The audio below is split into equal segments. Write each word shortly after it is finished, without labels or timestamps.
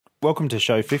Welcome to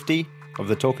show 50 of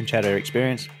the Talk and Chatter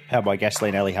experience, powered by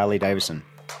Gasoline Alley Harley Davidson.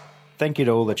 Thank you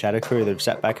to all the Chatter crew that have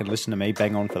sat back and listened to me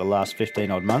bang on for the last 15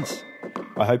 odd months.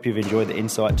 I hope you've enjoyed the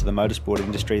insight to the motorsport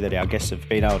industry that our guests have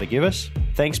been able to give us.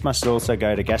 Thanks must also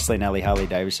go to Gasoline Alley Harley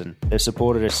Davidson. They've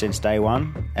supported us since day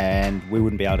one, and we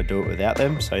wouldn't be able to do it without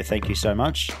them, so thank you so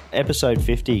much. Episode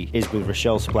 50 is with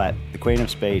Rachelle Splatt, the Queen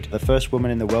of Speed, the first woman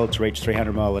in the world to reach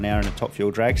 300 mile an hour in a top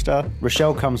fuel dragster.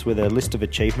 Rachelle comes with a list of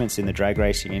achievements in the drag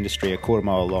racing industry a quarter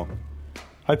mile long.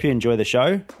 Hope you enjoy the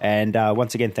show, and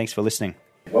once again, thanks for listening.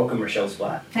 Welcome, Rachelle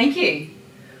Splatt. Thank you.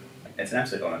 It's an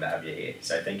absolute honour to have you here,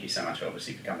 so thank you so much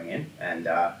obviously for coming in, and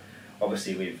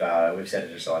obviously we've set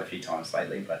it aside a few times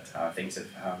lately, but things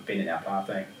have been in our path.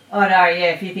 Oh no,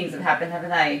 yeah, a few things have happened,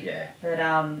 haven't they? Yeah. But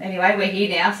anyway, we're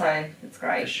here now, so it's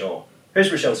great. For sure.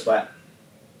 Who's Rachelle Splatt?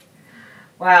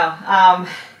 Wow,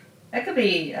 that could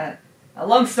be a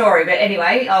long story, but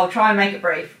anyway, I'll try and make it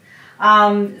brief.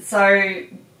 So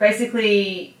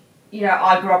basically, you know,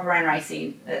 I grew up around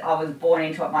racing. I was born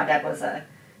into it. My dad was a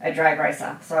drag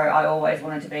racer, so I always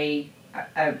wanted to be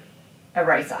a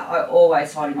racer. I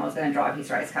always told him I was going to drive his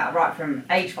race car right from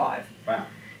age 5. Wow.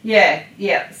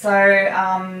 Yeah. So,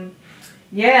 I've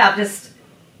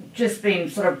just been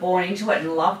sort of born into it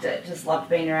and loved it. Just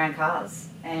loved being around cars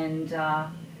and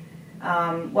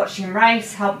watched him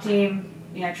race, helped him,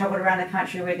 you know, travelled around the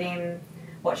country with him,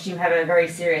 watched him have a very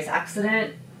serious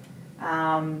accident,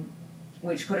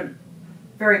 which could have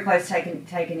very close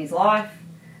taken his life.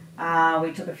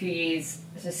 We took a few years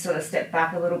to sort of step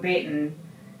back a little bit and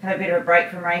have a bit of a break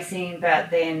from racing,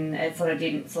 but then it sort of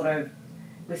didn't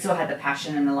we still had the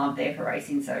passion and the love there for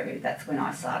racing, so that's when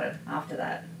I started after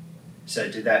that. So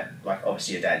did that, like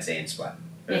obviously your dad's Ian Splatt,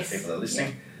 for yes. people that are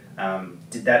listening,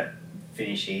 did that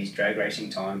finish his drag racing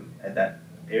time at that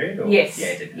period? Or? Yes, yeah,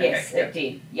 it did. Yes, okay. it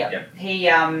did, yep. He,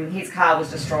 his car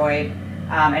was destroyed,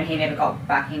 and he never got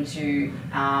back into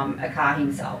a car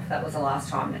himself. That was the last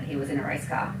time that he was in a race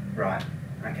car. Right.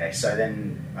 Okay. So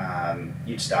then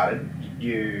you'd started.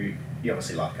 You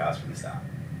obviously loved cars from the start.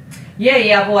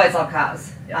 Yeah. I've always loved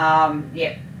cars.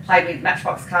 Played with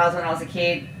Matchbox cars when I was a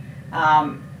kid.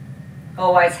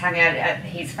 Always hung out at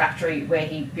his factory where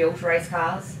he built race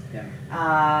cars. Yeah.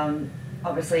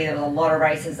 Obviously, there was a lot of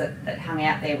racers that hung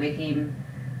out there with him,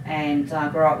 and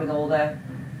grew up with all the,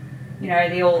 you know,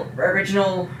 the all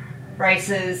original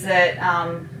races that,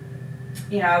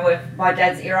 were my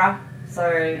dad's era. So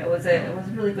it was a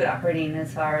really good upbringing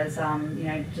as far as,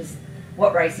 just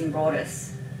what racing brought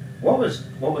us. What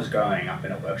was growing up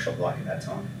in a workshop like at that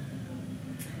time?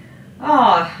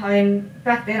 Oh, I mean,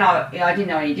 back then I didn't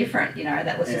know any different. You know,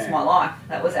 that was just my life.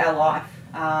 That was our life.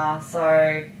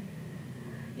 So,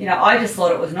 you know, I just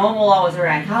thought it was normal. I was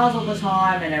around cars all the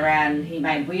time and he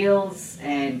made wheels,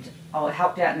 and I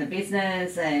helped out in the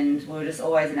business, and we were just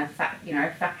always in a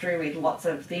factory with lots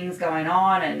of things going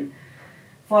on, and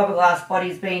fiberglass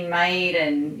bodies being made,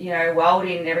 and, you know,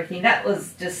 welding and everything. That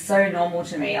was just so normal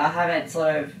to me. I haven't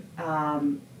I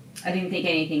didn't think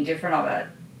anything different of it.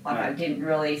 Like, I didn't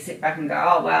really sit back and go,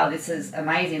 oh wow, this is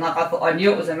amazing. Like, I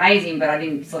knew it was amazing, but I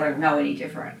didn't sort of know any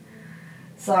different.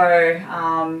 So,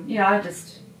 I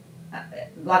just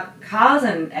like cars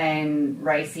and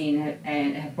racing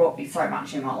and have brought me so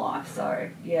much in my life. So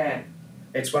yeah,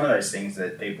 it's one of those things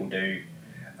that people do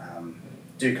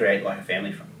create like a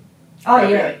family from. Oh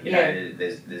probably, yeah, you know,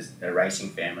 there's a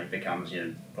racing family becomes, you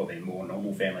know, probably a more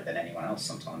normal family than anyone else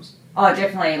sometimes. Oh,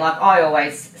 definitely. Like, I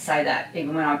always say that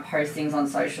even when I post things on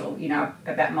social, you know,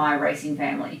 about my racing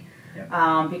family. Yep.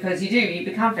 Because you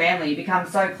become family, you become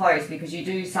so close because you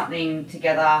do something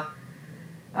together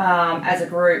as a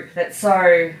group that's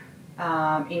so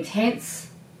intense,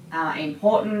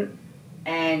 important,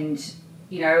 and,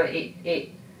 you know, it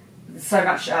so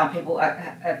much people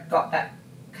have got that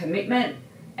commitment,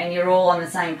 and you're all on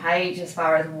the same page as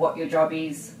far as what your job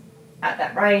is at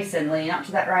that race and leading up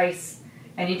to that race,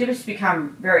 and you just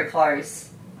become very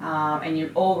close, and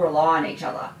you all rely on each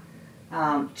other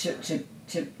to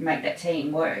make that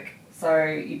team work. So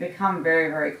you become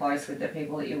very, very close with the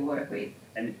people that you work with.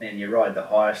 And you ride the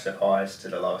highest of highs to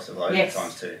the lowest of lows at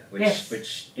times too,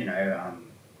 which you know,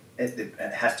 it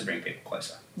has to bring people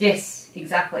closer. Yes,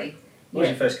 exactly. What was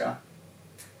your first car?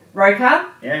 Road car?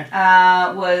 Yeah.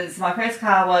 My first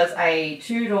car was a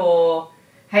 2-door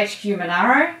HQ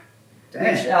Monaro,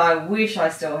 which I wish I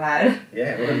still had.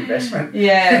 Yeah, what an investment.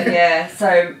 Yeah.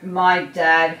 So my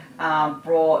dad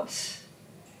brought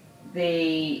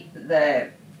the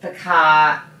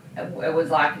car. It was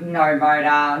like no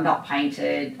motor, not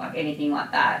painted, like anything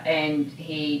like that, and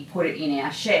he put it in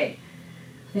our shed.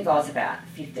 I think I was about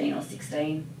 15 or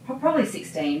 16, probably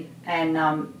 16, and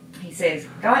he says,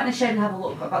 go out in the shed and have a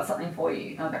look. I've got something for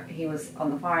you. He was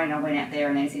on the phone. I went out there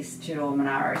and there's this two-door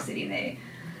Monaro sitting there.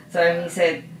 So he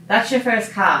said, that's your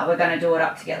first car. We're going to do it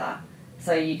up together.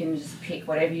 So you can just pick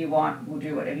whatever you want. We'll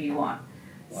do whatever you want.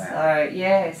 Wow. So,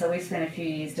 yeah, so we spent a few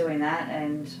years doing that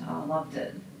and I loved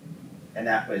it. And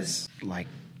that was like,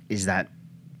 is that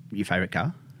your favourite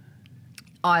car?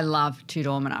 I love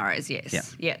two-door Monaros,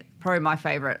 yes. Yeah, probably my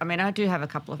favourite. I mean, I do have a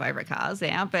couple of favourite cars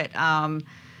now, but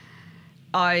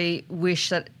I wish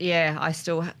that, I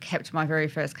still kept my very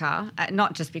first car.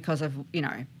 Not just because of,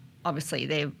 obviously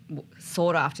they're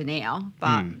sought after now,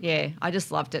 but I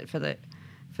just loved it for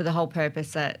the whole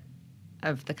purpose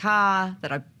of the car,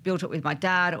 that I built it with my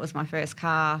dad. It was my first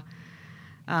car.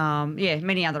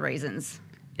 Many other reasons.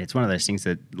 It's one of those things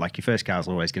that, like, your first car is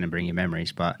always going to bring you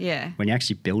memories, but when you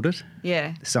actually build it,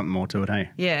 there's something more to it, hey?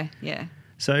 Yeah.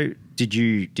 So did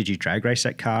you drag race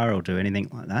that car or do anything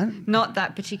like that? Not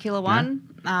that particular one.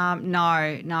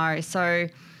 No. So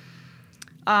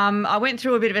I went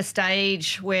through a bit of a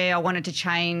stage where I wanted to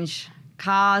change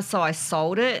cars, so I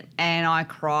sold it and I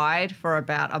cried for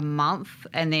about a month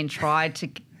and then tried to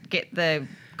get the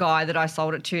guy that I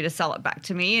sold it to sell it back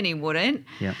to me, and he wouldn't.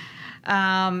 Yeah.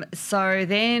 So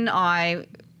then I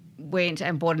went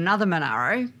and bought another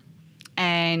Monaro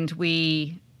and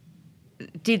we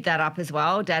did that up as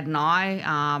well, Dad and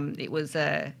I. It was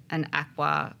an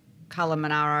aqua colour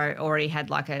Monaro, already had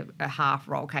like a half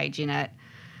roll cage in it,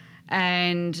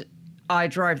 and I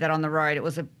drove that on the road. It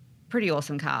was a pretty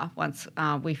awesome car once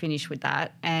we finished with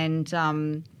that, and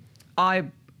I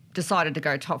decided to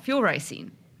go top fuel racing,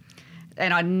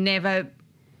 and I'd never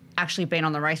actually been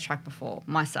on the racetrack before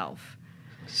myself.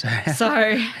 So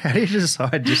how do you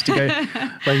decide just to go?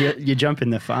 Well, you jump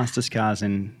in the fastest cars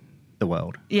in the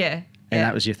world. Yeah. And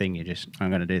that was your thing. I'm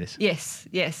going to do this. Yes.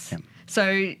 Yep.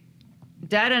 So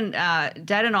Dad and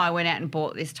I went out and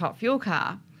bought this top fuel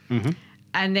car,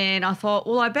 and then I thought,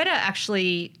 well, I better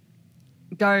actually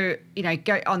go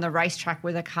on the racetrack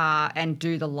with a car and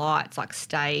do the lights, like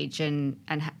stage and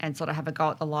sort of have a go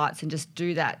at the lights and just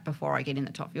do that before I get in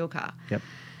the top fuel car. Yep.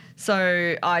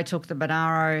 So I took the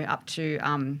Monaro up to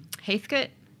Heathcote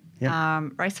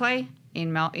Raceway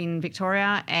in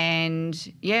Victoria,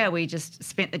 and we just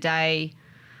spent the day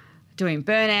doing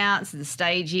burnouts and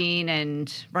staging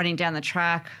and running down the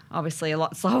track. Obviously a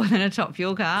lot slower than a top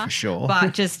fuel car. For sure.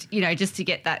 But just to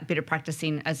get that bit of practice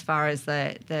in as far as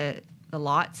the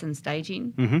lights and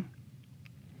staging.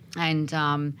 Mm-hmm.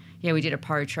 And we did a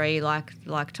pro tree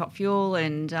like top fuel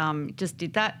and just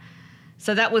did that.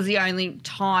 So that was the only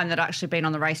time that I'd actually been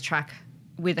on the racetrack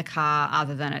with a car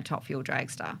other than a top fuel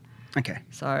dragster. Okay.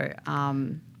 So,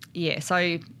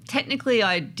 so technically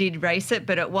I did race it,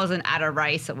 but it wasn't at a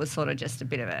race. It was sort of just a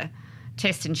bit of a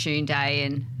test and tune day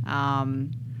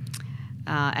and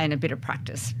a bit of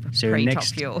practice pre-top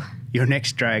fuel. Your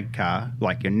next drag car,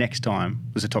 like your next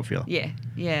time, was a top fuel?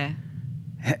 Yeah.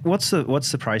 What's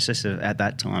the process at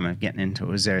that time of getting into it?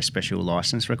 Was there a special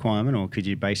licence requirement, or could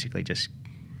you basically just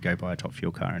go buy a top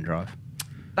fuel car and drive?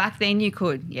 Back then you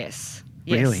could, yes.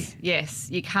 Really? Yes.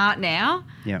 You can't now,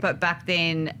 but back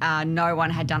then no one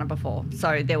had done it before.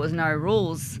 So there was no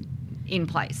rules in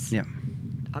place. Yeah.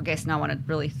 I guess no one had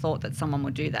really thought that someone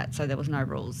would do that, so there was no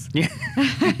rules. Yeah,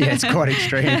 it's quite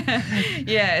extreme.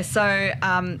 So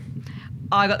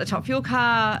I got the top fuel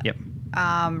car. Yep.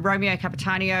 Romeo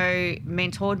Capitanio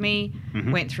mentored me,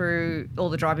 went through all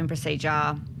the driving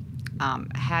procedure,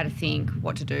 how to think,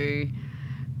 what to do.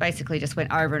 Basically just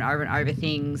went over and over and over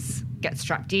things, got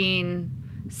strapped in,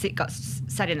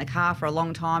 sat in the car for a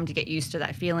long time to get used to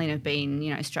that feeling of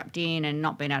being, strapped in and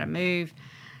not being able to move.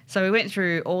 So we went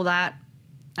through all that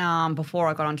before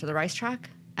I got onto the racetrack,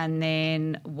 and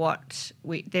then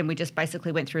we just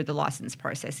basically went through the licence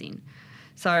processing.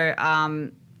 So I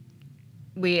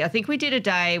think we did a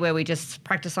day where we just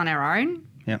practiced on our own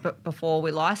before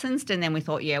we licensed, and then we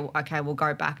thought, we'll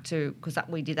go back to, because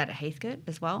we did that at Heathcote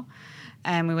as well.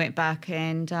 And we went back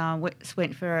and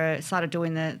started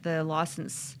doing the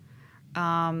licence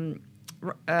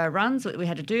runs. We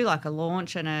had to do like a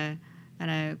launch and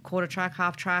a quarter track,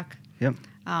 half track. Yep.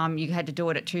 You had to do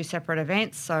it at two separate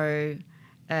events. So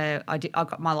I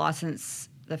got my licence,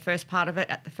 the first part of it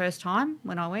at the first time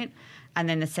when I went, and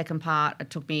then the second part it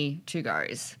took me 2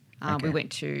 goes. Okay. We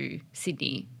went to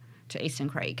Sydney to Eastern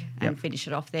Creek and finished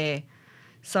it off there.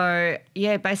 So,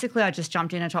 basically I just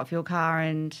jumped in a top fuel car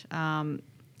and,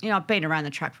 I've been around the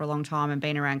track for a long time and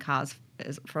been around cars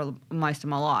for most of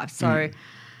my life. So,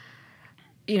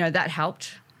 that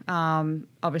helped,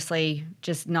 obviously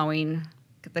just knowing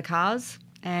the cars.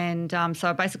 And so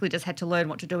I basically just had to learn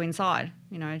what to do inside,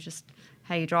 just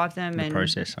how you drive them. The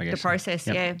process, I guess. The process,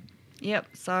 Yep.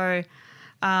 So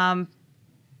after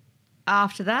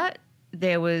that,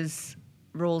 there was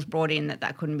rules brought in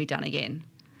that couldn't be done again.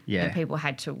 Yeah. And people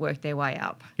had to work their way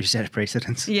up. You set a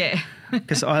precedence. Yeah.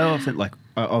 Because I often, I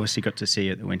obviously got to see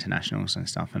you at the Winter Nationals and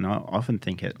stuff, and I often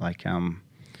think it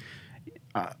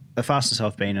the fastest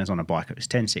I've been is on a bike. It was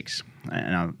 10.6,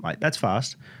 and I'm like, that's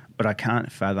fast, but I can't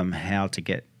fathom how to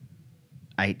get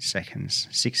 8 seconds,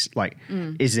 6.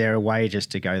 Is there a way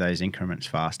just to go those increments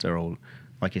faster, or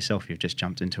like yourself, you've just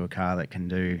jumped into a car that can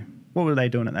do? What were they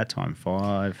doing at that time?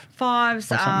 5?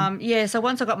 5s. Yeah. So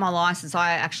once I got my license,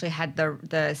 I actually had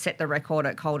set the record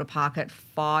at Calder Park at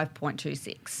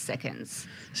 5.26 seconds.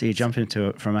 So you jump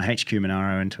from a HQ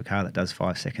Monaro into a car that does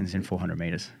 5 seconds in 400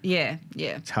 metres. Yeah,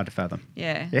 yeah. It's hard to fathom.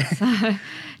 Yeah. So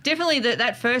definitely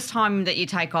that first time that you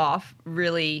take off,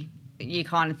 really, you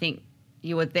kind of think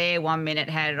you were there 1 minute.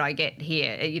 How did I get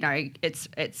here?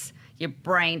 It's your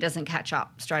brain doesn't catch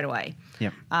up straight away.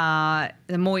 Yep.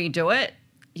 The more you do it,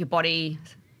 your body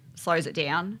slows it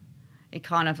down. It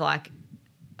kind of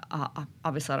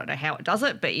obviously I don't know how it does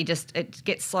it, but it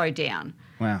gets slowed down.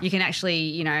 Wow. You can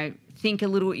actually, think a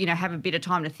little, have a bit of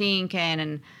time to think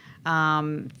and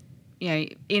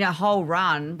in a whole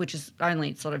run, which is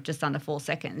only sort of just under 4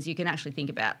 seconds, you can actually think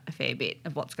about a fair bit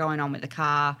of what's going on with the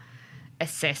car,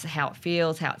 assess how it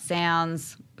feels, how it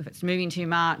sounds, if it's moving too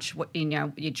much, what, your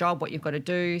job, what you've got to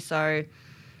do. So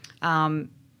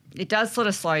it does sort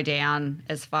of slow down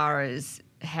as far as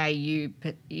how you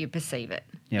perceive it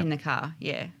in the car.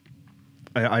 Yeah.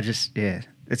 I just, it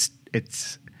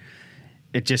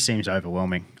just seems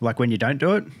overwhelming. Like when you don't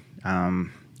do it,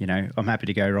 I'm happy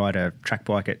to go ride a track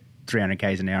bike at 300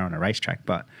 k's an hour on a racetrack,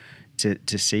 but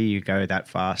to see you go that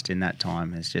fast in that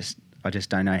time is just, I just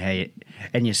don't know how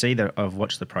and you see I've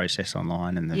watched the process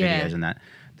online and the videos and that,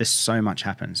 there's so much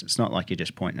happens. It's not like you're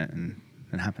just pointing it and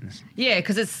it happens. Yeah,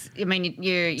 because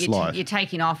you're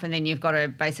taking off and then you've got to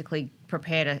basically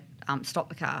prepare to stop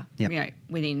the car,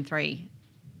 within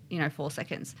 4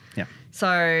 seconds. Yeah.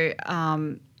 So,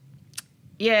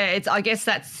 I guess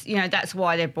that's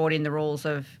why they've brought in the rules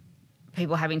of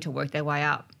people having to work their way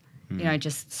up,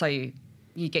 just so you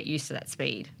get used to that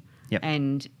speed. Yep.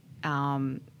 And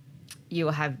you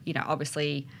will have,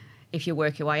 obviously, if you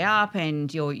work your way up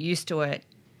and you're used to it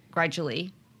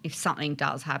gradually, if something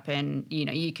does happen,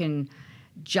 you can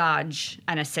judge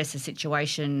and assess a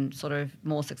situation sort of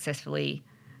more successfully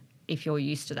if you're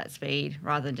used to that speed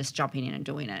rather than just jumping in and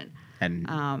doing it. And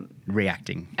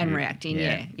reacting.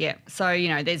 Yeah. So,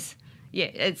 it's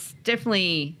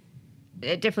definitely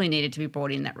needed to be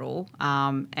brought in, that rule.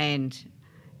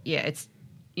 It's,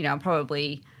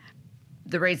 probably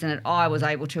the reason that I was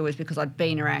able to is because I'd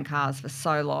been around cars for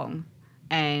so long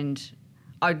and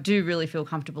I do really feel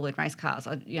comfortable in race cars.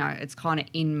 It's kind of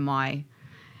in my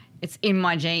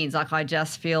genes. Like I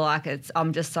just feel like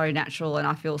I'm just so natural and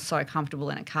I feel so comfortable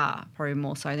in a car, probably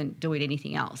more so than doing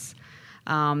anything else.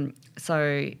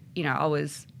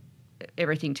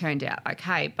 Everything turned out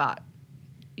okay, but,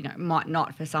 might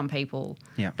not for some people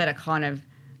that are kind of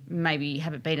maybe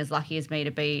haven't been as lucky as me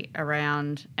to be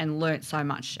around and learnt so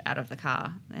much out of the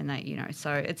car. And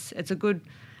so it's good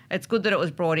that it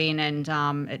was brought in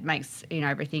and it makes,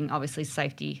 everything, obviously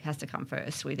safety has to come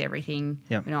first with everything.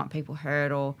 Yep. We don't want people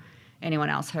hurt or anyone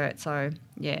else hurt. So,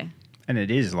 yeah. And it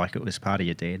is like it was part of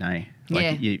your DNA.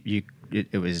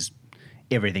 It was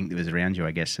everything that was around you,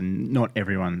 I guess. And not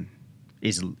everyone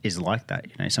is like that.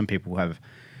 Some people have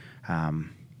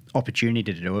opportunity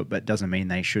to do it, but doesn't mean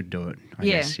they should do it, I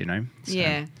guess, So,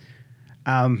 yeah.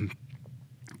 I'm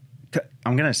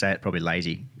going to say it probably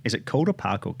lazy. Is it Calder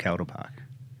Park or Calder Park?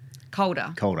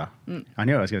 Calder. I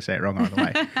knew I was going to say it wrong either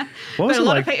way. But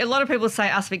a lot of people say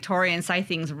us Victorians say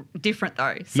things different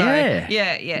though. So,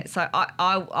 yeah. So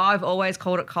I've always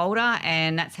called it Calder,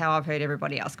 and that's how I've heard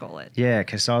everybody else call it. Yeah,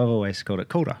 because I've always called it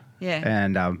Calder. Yeah.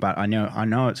 And but I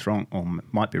know it's wrong, or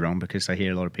might be wrong, because I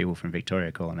hear a lot of people from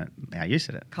Victoria calling it how you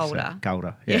said it. Calder. So,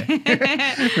 Calder. Yeah.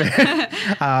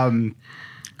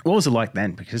 What was it like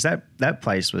then? Because that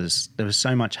place there was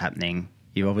so much happening.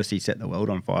 You obviously set the world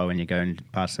on fire when you go and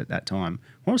pass at that time.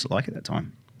 What was it like at that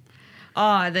time?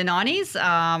 Oh, the 90s.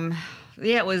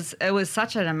 It was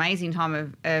such an amazing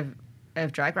time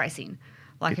of drag racing.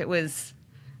 Like it was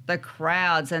the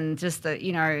crowds and just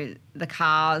the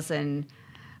cars, and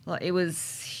like, it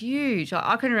was huge.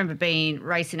 I can remember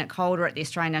racing at Calder at the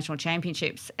Australian National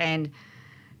Championships, and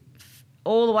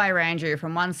all the way around you,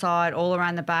 from one side, all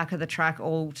around the back of the track,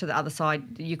 all to the other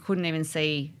side, you couldn't even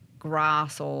see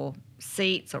grass or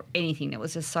seats or anything. There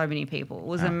was just so many people. It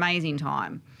was an amazing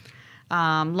time.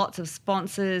 Lots of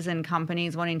sponsors and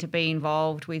companies wanting to be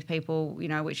involved with people,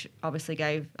 which obviously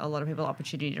gave a lot of people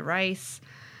opportunity to race.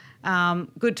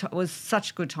 Was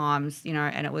such good times, you know,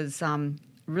 and it was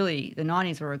really, the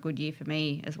 90s were a good year for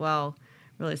me as well,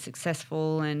 really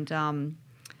successful, and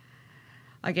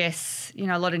I guess, you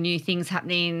know, a lot of new things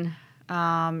happening,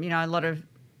 you know, a lot of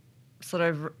sort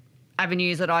of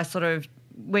avenues that I sort of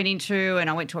went into, and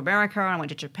I went to America and I went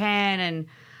to Japan,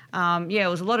 and it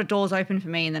was a lot of doors open for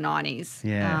me in the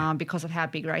 90s because of how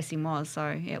big racing was.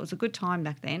 So, yeah, it was a good time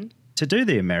back then. To do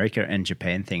the America and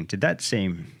Japan thing, did that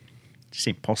seem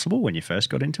possible when you first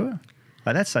got into it?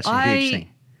 Like, that's such a huge thing.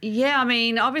 Yeah, I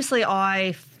mean, obviously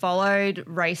I followed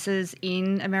races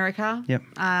in America. Yep.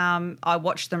 I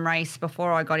watched them race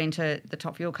before I got into the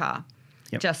Top Fuel car.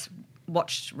 Yep. Just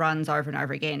watched runs over and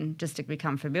over again just to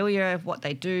become familiar with what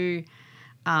they do,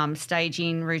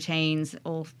 staging, routines,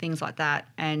 all things like that,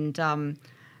 and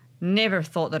never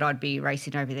thought that I'd be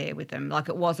racing over there with them. Like,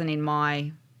 it wasn't in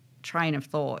my train of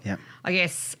thought. Yep. I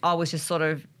guess I was just sort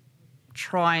of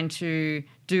trying to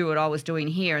do what I was doing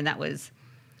here, and that was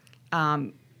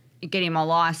getting my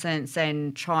license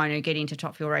and trying to get into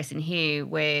Top Fuel racing here,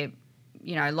 where,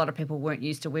 you know, a lot of people weren't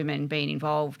used to women being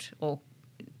involved or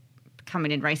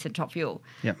coming in race at Top Fuel.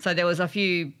 Yep. So there was a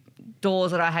few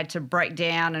doors that I had to break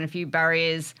down and a few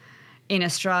barriers in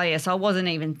Australia. So I wasn't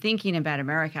even thinking about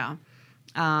America.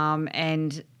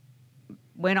 And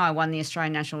when I won the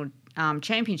Australian National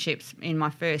Championships in my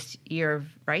first year of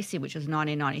racing, which was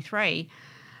 1993,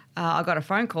 I got a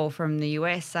phone call from the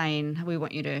US saying, we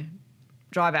want you to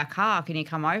drive our car. Can you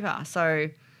come over? So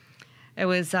it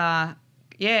was, kind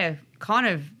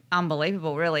of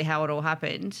unbelievable, really, how it all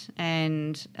happened.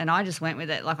 And I just went with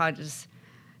it. Like, I just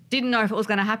didn't know if it was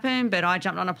going to happen, but I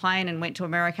jumped on a plane and went to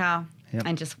America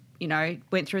and just, you know,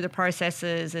 went through the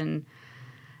processes and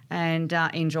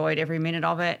enjoyed every minute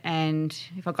of it. And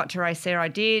if I got to race there, I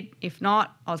did. If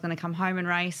not, I was going to come home and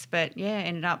race. But,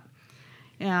 ended up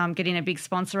getting a big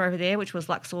sponsor over there, which was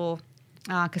Luxor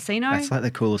Casino. That's like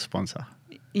the coolest sponsor.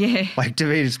 Yeah. Like, to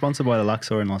be sponsored by the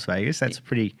Luxor in Las Vegas, that's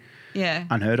pretty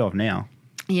unheard of now.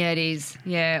 Yeah, it is.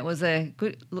 Yeah, it was a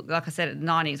good look. Like I said, the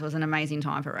 90s was an amazing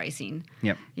time for racing.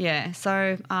 Yep. Yeah.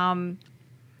 So, I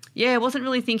wasn't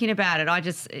really thinking about it. I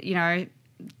just, you know,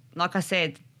 like I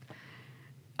said,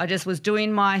 I just was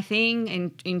doing my thing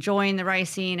and enjoying the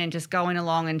racing and just going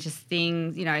along, and just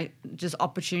things, you know, just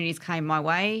opportunities came my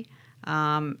way.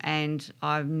 And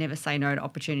I never say no to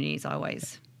opportunities. I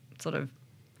always sort of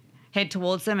head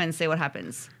towards them and see what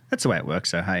happens. That's the way it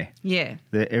works, though, hey? Yeah.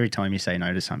 Every time you say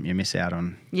no to something, you miss out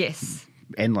on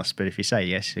endless. But if you say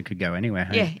yes, it could go anywhere,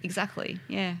 hey? Yeah, exactly,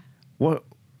 yeah. What,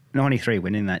 93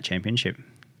 winning that championship,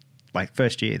 like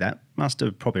first year, that must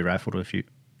have probably ruffled a few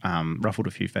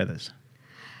feathers.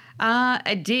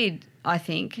 It did, I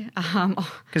think. Because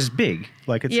it's big.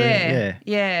 Like, it's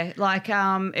Like,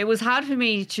 it was hard for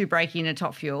me to break into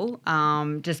Top Fuel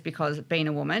just because being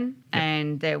a woman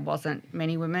and there wasn't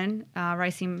many women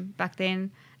racing back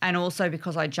then, and also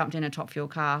because I jumped in a Top Fuel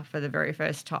car for the very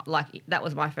first time. Like, that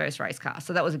was my first race car,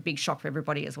 so that was a big shock for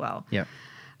everybody as well. Yeah.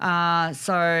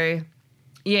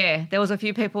 There was a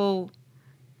few people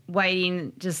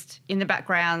waiting just in the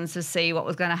backgrounds to see what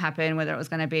was going to happen, whether it was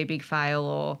going to be a big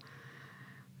fail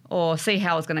or see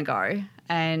how it was going to go.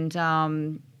 And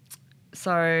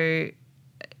so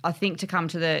I think to come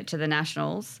to the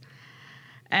Nationals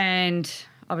and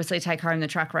obviously take home the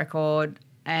track record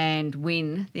and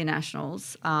win the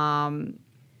Nationals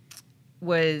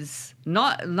was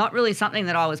not really something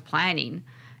that I was planning.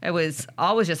 I was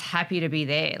just happy to be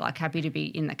there, like happy to be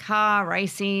in the car,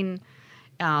 racing,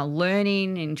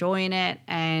 learning, enjoying it,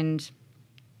 and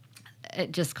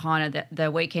it just kind of the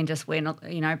weekend just went,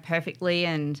 you know, perfectly,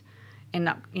 and ended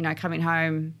up, you know, coming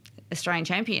home Australian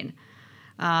champion.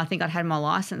 I think I'd had my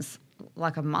license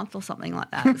like a month or something like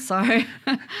that. So,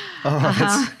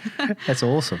 that's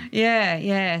awesome.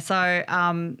 Yeah. So,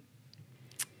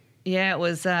 it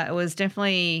was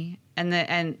definitely, and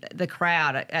the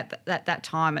crowd at that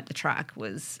time at the track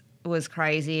was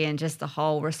crazy, and just the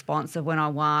whole response of when I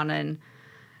won, and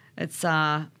it's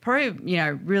probably, you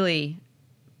know, really,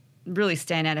 really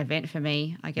standout event for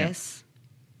me, I guess. Yeah.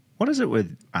 What is it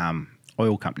with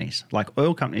oil companies? Like,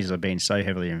 oil companies have been so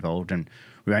heavily involved, and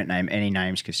we won't name any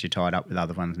names because you're tied up with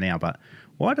other ones now, but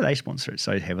why do they sponsor it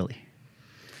so heavily?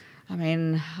 I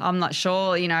mean, I'm not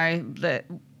sure, you know,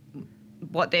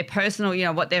 what their personal, you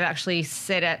know, what they've actually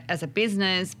set it as a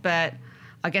business, but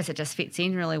I guess it just fits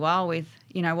in really well with,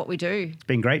 you know, what we do. It's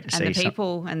been great to see. And the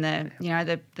people and you know,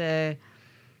 the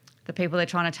people they're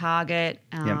trying to target.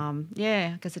 I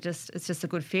guess it's just a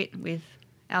good fit with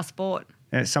our sport.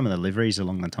 Some of the liveries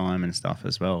along the time and stuff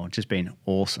as well. It's just been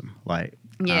awesome. Like,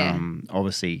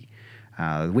 obviously,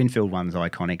 The Winfield one's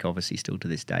iconic, obviously, still to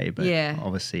this day. But Yeah.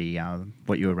 obviously,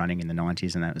 what you were running in the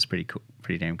 90s, and that was pretty cool,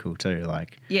 pretty damn cool too.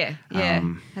 Like, Yeah.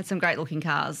 Had some great looking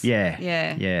cars. Yeah.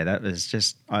 Yeah. That was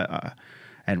just,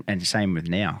 and same with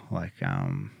now. Like,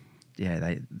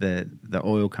 the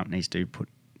oil companies do put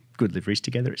good liveries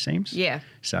together, it seems. Yeah.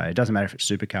 So it doesn't matter if it's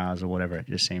supercars or whatever. It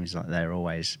just seems like they're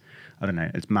always, I don't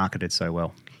know, it's marketed so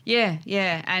well. Yeah.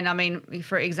 And I mean,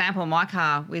 for example, my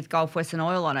car with Gulf Western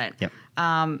Oil on it, Yep.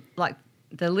 like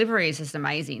the livery is just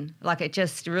amazing. Like it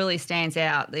just really stands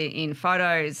out in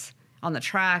photos on the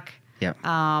track. Yep.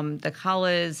 The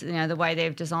colours, the way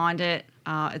they've designed it.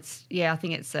 I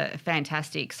think it's a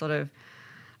fantastic sort of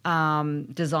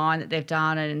design that they've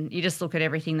done, and you just look at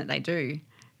everything that they do,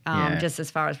 just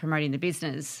as far as promoting the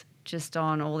business, just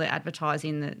on all the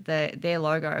advertising. Their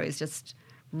logo is just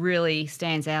really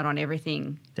stands out on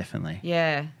everything. Definitely.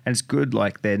 Yeah. And it's good.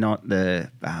 Like they're not the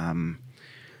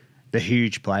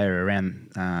huge player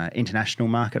around international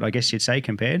market, I guess you'd say,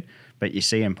 compared, but you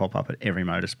see them pop up at every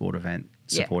motorsport event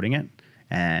supporting it,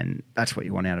 and that's what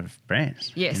you want out of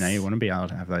brands. Yes. You want to be able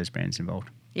to have those brands involved.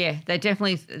 Yeah, they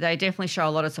definitely show a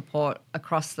lot of support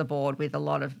across the board with a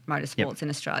lot of motorsports in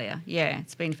Australia. Yeah,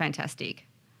 it's been fantastic.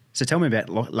 So tell me about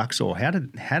Luxor. How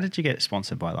did you get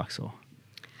sponsored by Luxor?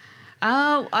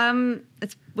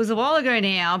 It was a while ago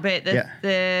now, but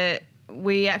the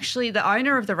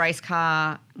owner of the race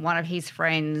car, one of his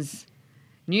friends,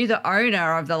 knew the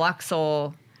owner of the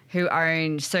Luxor, who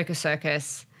owned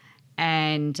Circus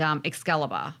and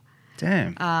Excalibur.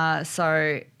 Damn.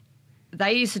 So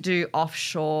they used to do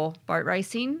offshore boat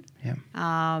racing. Yeah.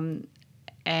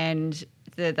 And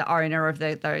the owner of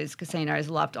those casinos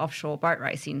loved offshore boat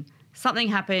racing. Something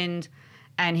happened,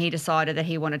 and he decided that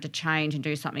he wanted to change and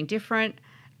do something different,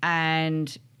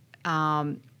 and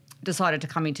decided to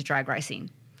come into drag racing.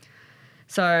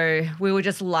 So we were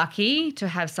just lucky to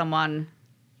have someone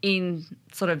in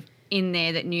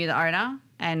there that knew the owner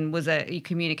and he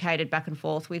communicated back and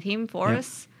forth with him for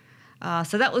us.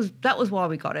 So that was why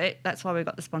we got it. That's why we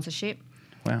got the sponsorship.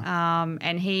 Wow.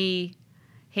 And he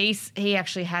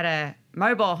actually had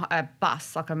a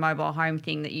bus, like a mobile home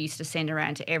thing that you used to send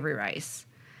around to every race.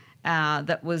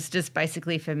 That was just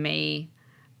basically for me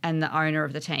and the owner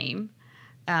of the team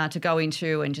to go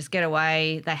into and just get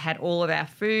away. They had all of our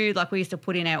food. Like we used to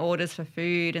put in our orders for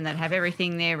food, and they'd have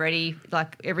everything there ready,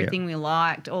 like everything we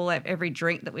liked, every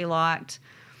drink that we liked.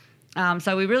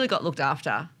 So we really got looked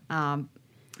after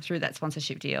through that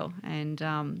sponsorship deal,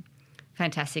 and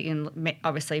fantastic, and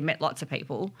obviously met lots of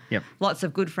people. Yep. Lots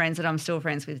of good friends that I'm still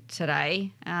friends with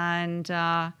today, and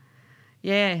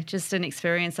just an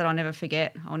experience that I'll never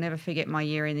forget. I'll never forget my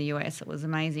year in the US. It was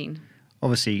amazing.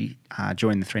 Obviously,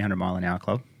 joined the 300 mile an hour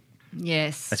club.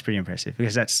 Yes. That's pretty impressive,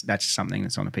 because that's something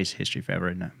that's on a piece of history forever,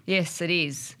 isn't it? Yes, it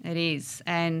is. It is.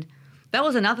 And that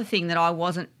was another thing that it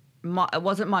wasn't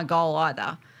my goal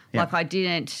either. Yeah. Like I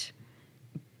didn't,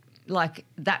 like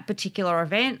that particular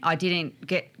event, I didn't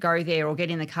go there or get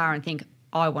in the car and think,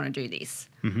 I want to do this.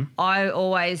 Mm-hmm. I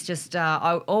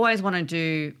always want to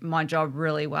do my job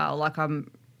really well. Like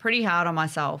I'm pretty hard on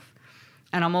myself,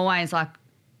 and I'm always like,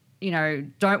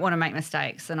 don't want to make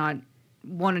mistakes, and I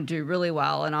want to do really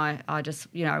well, and I just,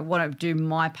 want to do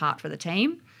my part for the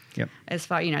team. Yep. As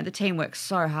far, the team works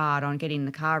so hard on getting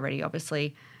the car ready,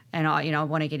 obviously, and I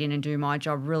want to get in and do my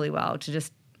job really well to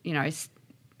just,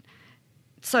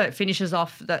 so it finishes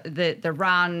off the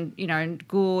run,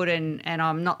 good, and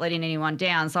I'm not letting anyone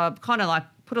down. So I've kind of like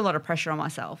put a lot of pressure on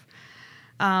myself.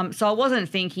 So I wasn't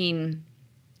thinking,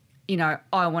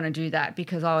 I want to do that,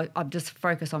 because I'm just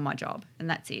focused on my job, and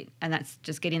that's it. And that's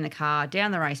just getting the car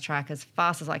down the racetrack as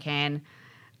fast as I can,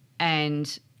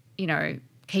 and,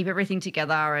 keep everything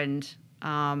together. And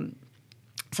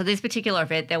so this particular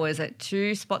event, there was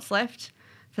 2 spots left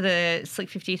for the Slick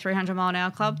 50 300 mile an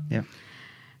hour club. Yeah.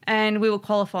 And we were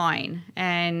qualifying,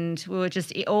 and we were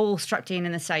just all strapped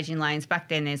in the staging lanes. Back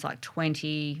then there's like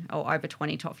 20 or over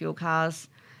 20 top fuel cars.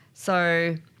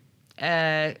 So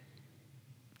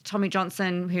Tommy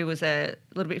Johnson, who was a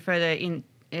little bit further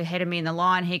ahead of me in the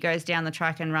line, he goes down the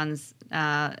track and runs,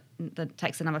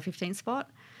 takes the number 15 spot.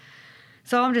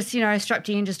 So I'm just, strapped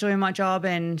in, just doing my job,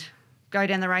 and go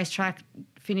down the racetrack,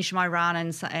 finish my run,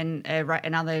 and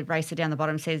another racer down the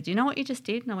bottom says, "Do you know what you just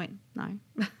did?" And I went, "No."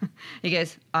 He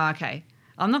goes, "Oh, okay.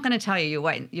 I'm not going to tell you. You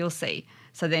wait. You'll see."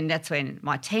 So then that's when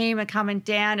my team are coming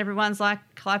down. Everyone's like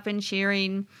clapping,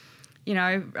 cheering,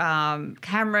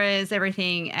 cameras,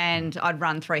 everything, and I'd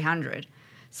run 300.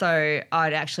 So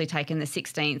I'd actually taken the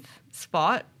 16th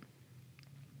spot,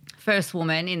 first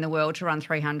woman in the world to run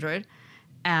 300.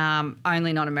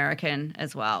 Only not American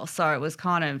as well. So it was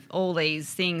kind of all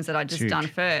these things that I'd just done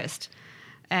first.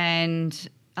 And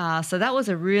so that was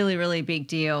a really, really big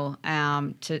deal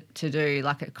to do.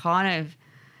 Like it kind of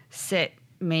set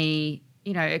me,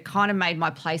 it kind of made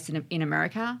my place in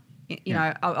America.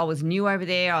 I was new over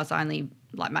there. I was only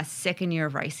like my second year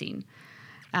of racing.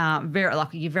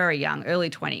 You're very young, early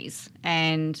 20s.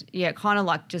 And kind of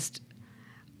like just,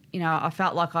 I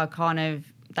felt like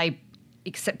they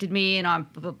accepted me and I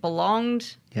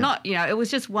belonged. Yeah. Not, it was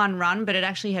just one run, but it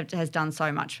actually has done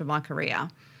so much for my career.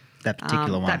 That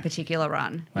particular one? That particular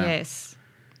run, wow. yes.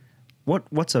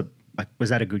 Was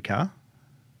that a good car?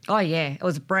 Oh, yeah. It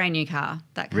was a brand new car,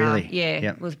 that car. Really? Yeah,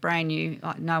 yep. It was brand new.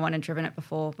 No one had driven it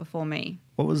before me.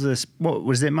 Was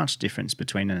there much difference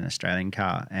between an Australian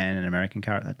car and an American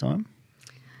car at that time?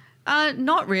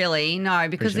 Not really, no,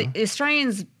 because the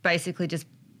Australians basically just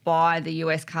buy the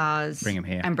US cars bring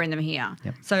them here.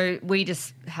 Yep. So we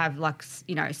just have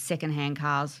second-hand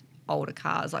cars, older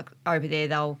cars. Like over there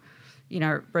they'll,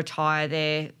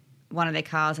 retire one of their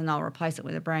cars and they'll replace it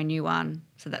with a brand new one.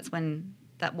 So that's when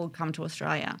that will come to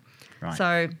Australia. Right.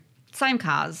 So same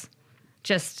cars,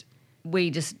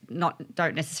 we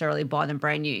don't necessarily buy them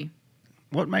brand new.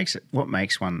 What makes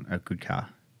one a good car?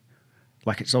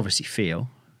 Like it's obviously feel.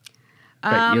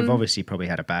 But you've obviously probably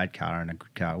had a bad car and a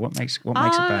good car. What makes it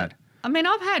bad? I mean,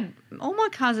 all my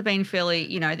cars have been fairly,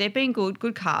 they've been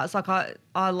good cars. Like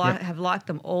have liked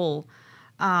them all.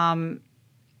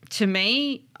 To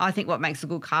me, I think what makes a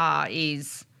good car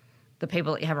is the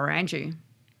people that you have around you.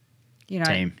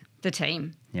 Team. The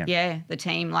team. Yeah. Yeah, the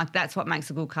team. Like that's what makes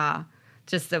a good car.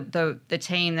 Just the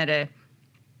team that are,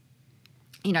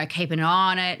 keeping an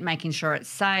eye on it, making sure it's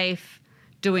safe,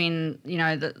 doing,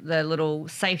 the little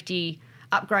safety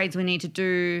upgrades we need to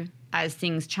do as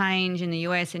things change in the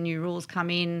US and new rules come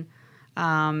in,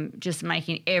 just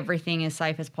making everything as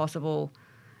safe as possible.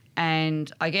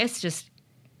 And I guess just,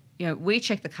 we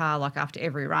check the car like after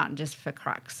every run just for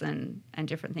cracks and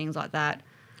different things like that.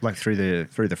 Like through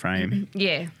the frame?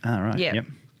 Yeah. Oh, right. Yeah. Yep.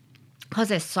 Because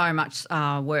there's so much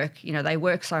work. They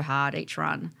work so hard each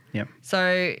run. Yep.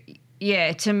 So,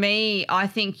 yeah, to me, I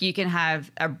think you can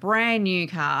have a brand new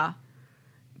car,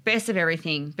 best of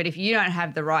everything, but if you don't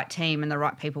have the right team and the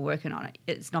right people working on it,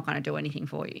 it's not going to do anything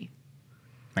for you.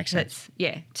 Makes sense.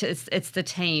 It's the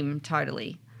team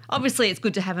totally. Obviously, it's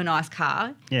good to have a nice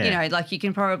car. Yeah. Like you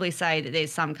can probably say that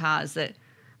there's some cars that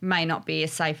may not be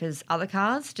as safe as other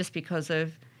cars just because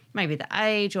of maybe the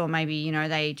age or maybe,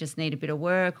 they just need a bit of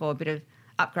work or a bit of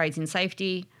upgrades in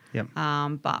safety. Yep.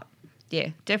 But,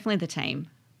 yeah, definitely the team.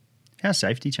 How's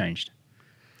safety changed?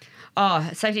 Oh,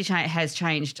 safety has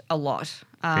changed a lot.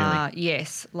 Really?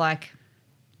 Yes. Like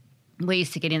we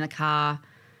used to get in the car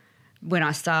when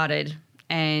I started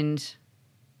and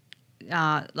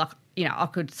I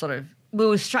could we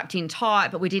were strapped in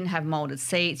tight, but we didn't have molded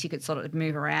seats. You could sort of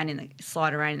move around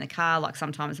slide around in the car. Like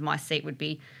sometimes my seat would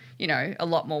be, a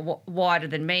lot more wider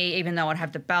than me. Even though I'd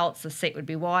have the belts, the seat would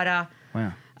be wider.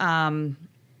 Wow.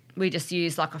 We just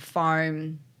used like a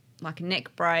foam, like a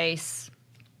neck brace.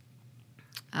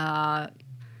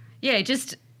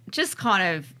 Just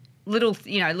kind of little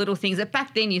things that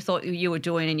back then you thought you were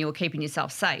doing and you were keeping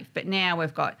yourself safe. But now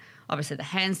we've got obviously the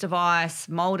hands device,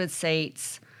 molded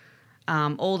seats,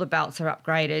 all the belts are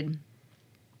upgraded,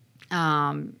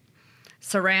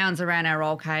 surrounds around our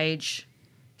roll cage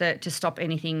to stop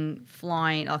anything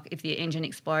flying, like if the engine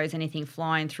explodes, anything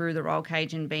flying through the roll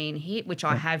cage and being hit, which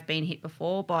I have been hit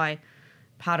before by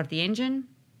part of the engine.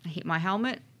 I hit my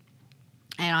helmet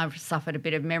and I've suffered a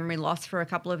bit of memory loss for a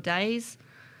couple of days.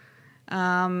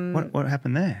 What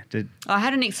happened there? I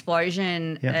had an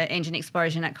explosion, engine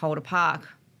explosion at Calder Park,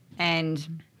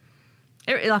 and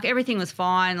everything was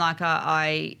fine. Like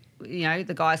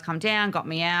the guys come down, got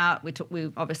me out.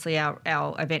 We obviously our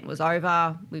event was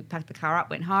over. We packed the car up,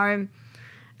 went home,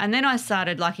 and then I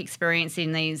started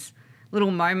experiencing these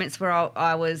little moments where I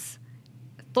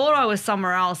thought I was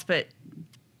somewhere else, but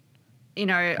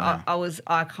Wow. I was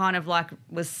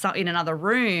in another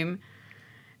room,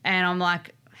 and I'm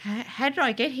like, how did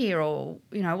I get here? Or,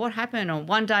 what happened? Or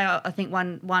one day, I think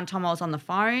one time I was on the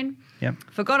phone. Yep.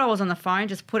 Forgot I was on the phone,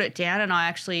 just put it down, and I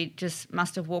actually just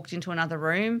must have walked into another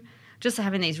room, just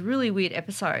having these really weird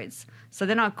episodes. So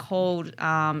then I called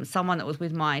someone that was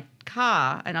with my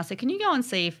car, and I said, can you go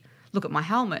and look at my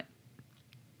helmet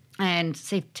and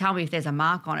tell me if there's a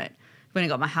mark on it. When I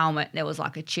got my helmet, there was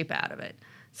like a chip out of it.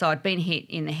 So I'd been hit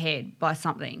in the head by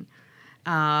something.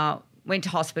 Went to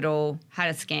hospital, had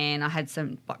a scan. I had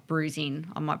some bruising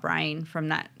on my brain from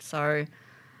that. So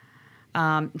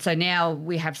now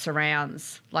we have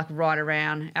surrounds right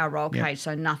around our roll cage,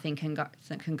 so nothing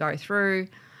can go through.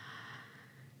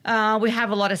 We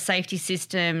have a lot of safety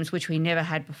systems which we never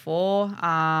had before.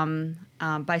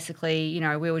 Basically, you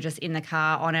know, we were just in the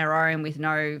car on our own with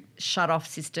no shut-off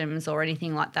systems or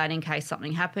anything like that in case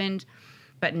something happened.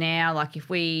 But now, like if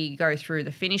we go through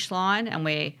the finish line and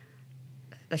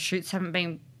the chutes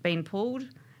haven't been pulled,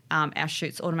 our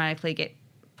chutes automatically get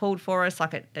pulled for us.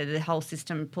 Like the whole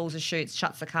system pulls the chutes,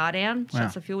 shuts the car down,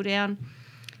 shuts the fuel down.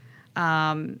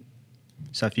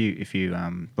 So if you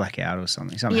black out or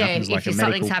something happens, like if a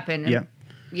something's medical... happened,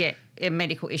 a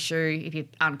medical issue, if you're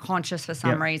unconscious for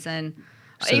some reason,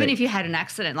 So even if you had an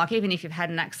accident, like even if you've had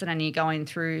an accident and you're going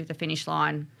through the finish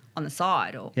line on the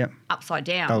side or upside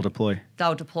down, they'll deploy.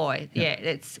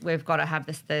 We've got to have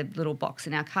the little box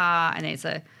in our car, and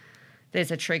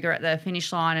there's a trigger at the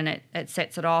finish line, and it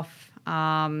sets it off.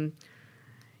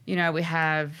 You know, we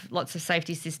have lots of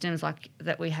safety systems like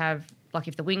that. We have, like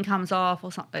if the wing comes off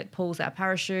or something, it pulls our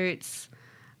parachutes.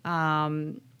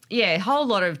 A whole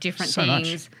lot of different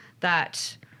things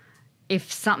that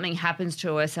if something happens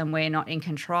to us and we're not in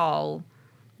control,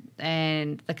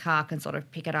 and the car can sort of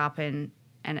pick it up and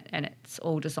it's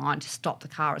all designed to stop the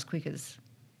car as quick as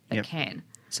it can.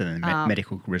 So then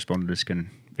medical responders can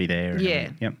be there.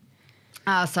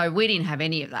 So we didn't have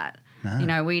any of that. No. You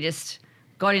know, we just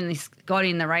got in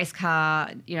the race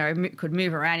car, you know, could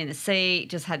move around in the seat,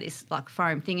 just had this like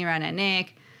foam thing around our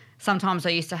neck. Sometimes I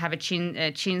used to have a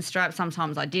chin strap.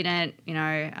 Sometimes I didn't, you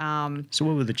know. So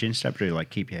what would the chin strap do?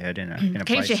 Like keep your head in a keeps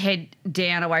place? Your head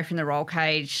down away from the roll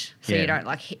cage so you don't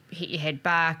like hit your head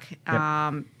back.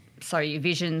 So your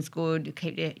vision's good.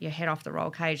 Keep your head off the roll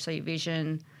cage so your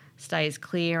vision stays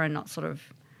clear and not sort of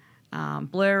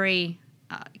blurry.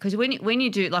 Because when you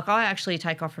do, like I actually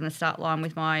take off from the start line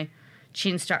with my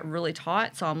chin strap really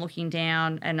tight, so I'm looking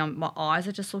down and my eyes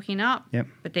are just looking up.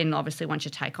 But then obviously once you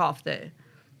take off,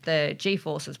 the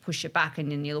G-forces push you back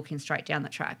and then you're looking straight down the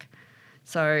track.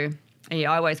 So, I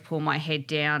always pull my head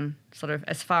down sort of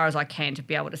as far as I can to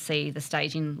be able to see the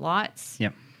staging lights.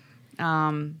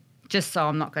 Just so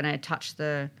I'm not going to touch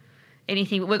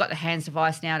anything. We've got the hands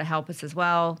device now to help us as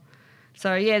well.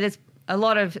 So, there's a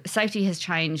lot of safety has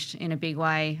changed in a big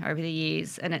way over the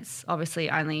years, and it's obviously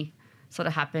only sort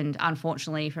of happened,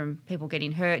 unfortunately, from people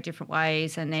getting hurt different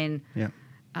ways, and then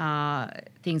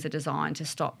things are designed to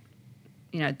stop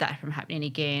that from happening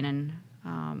again.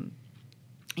 And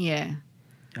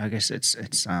I guess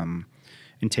it's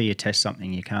until you test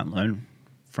something you can't learn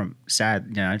from.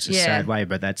 Sad, it's a sad way,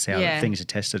 but that's how things are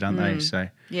tested, aren't they? So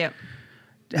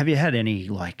have you had any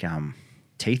like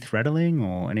teeth rattling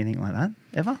or anything like that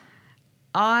ever?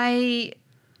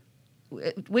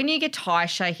 When you get tire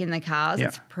shake in the cars,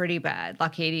 it's pretty bad.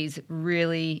 Like it is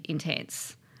really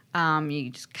intense. You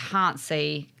just can't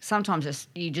see. Sometimes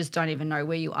you just don't even know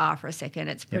where you are for a second.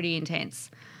 It's pretty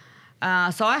intense.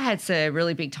 So I had a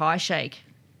really big tire shake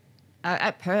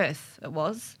at Perth, it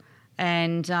was,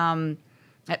 and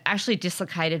it actually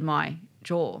dislocated my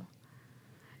jaw.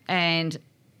 And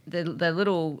the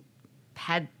little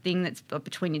pad thing that's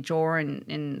between your jaw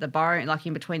and the bone, like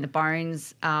in between the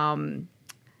bones,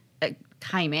 it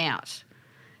came out.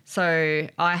 So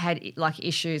I had like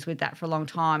issues with that for a long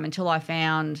time until I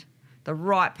found the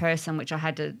right person, which I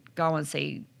had to go and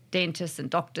see dentists and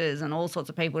doctors and all sorts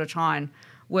of people to try and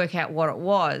work out what it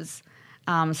was.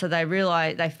 So they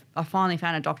realised, I finally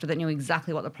found a doctor that knew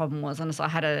exactly what the problem was. And so I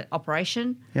had an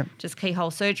operation, just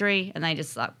keyhole surgery, and they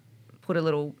just like put a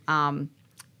little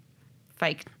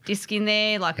fake disc in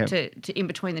there, like to in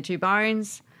between the two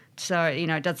bones. So,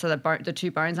 it does so the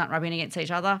two bones aren't rubbing against each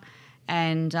other.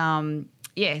 And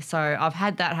so I've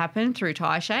had that happen through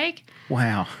tire shake.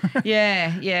 Wow.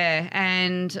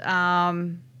 And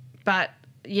but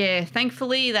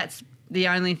thankfully that's the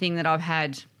only thing that I've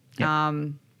had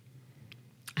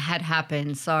had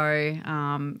happen. So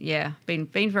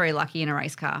been very lucky in a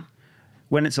race car.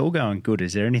 When it's all going good,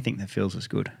 is there anything that feels as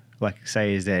good? Like,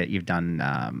 say, is there, you've done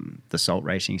the salt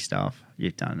racing stuff,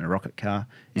 you've done a rocket car.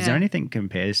 Is there anything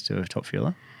compares to a top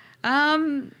fueler?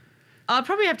 I'd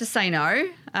probably have to say no.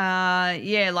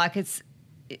 Like it's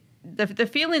the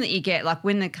feeling that you get, like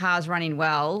when the car's running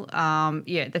well.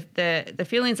 The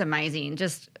feeling's amazing.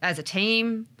 Just as a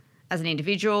team, as an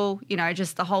individual,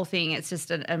 just the whole thing. It's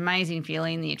just an amazing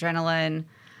feeling. The adrenaline,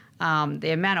 the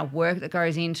amount of work that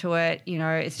goes into it.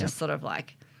 It's just sort of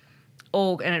like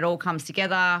it all comes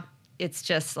together. It's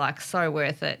just like so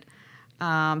worth it.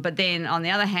 But then on the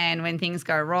other hand, when things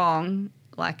go wrong,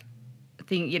 like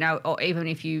or even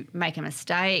if you make a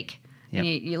mistake and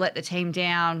you let the team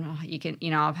down, you can,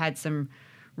 I've had some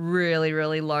really,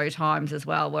 really low times as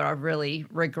well where I've really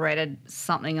regretted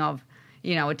something a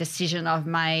decision I've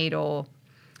made or,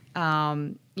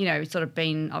 sort of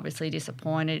been obviously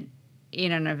disappointed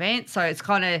in an event. So it's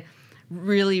kind of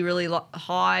really, really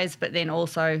highs, but then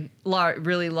also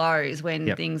really lows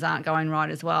when things aren't going right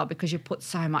as well, because you put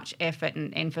so much effort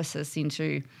and emphasis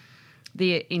into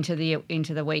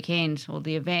the weekend or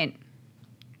the event.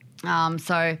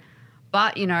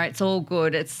 But it's all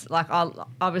good. It's like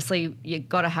obviously you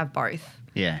got to have both.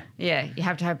 Yeah. Yeah, you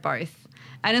have to have both.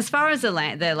 And as far as the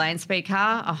land speed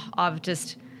car, I've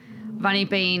only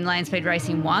been land speed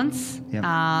racing once, so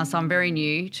I'm very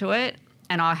new to it.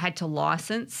 And I had to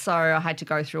license, so I had to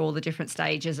go through all the different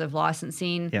stages of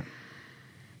licensing. Yep.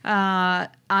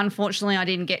 Unfortunately, I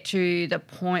didn't get to the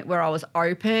point where I was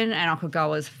open and I could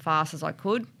go as fast as I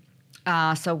could.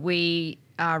 So we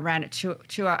ran at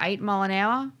 208 mile an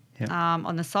hour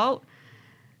on the salt.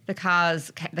 The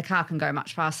car can go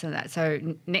much faster than that. So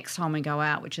next time we go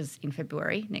out, which is in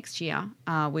February next year,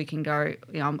 we can go.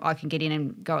 I can get in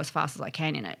and go as fast as I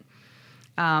can in it.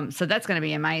 So that's going to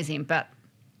be amazing. But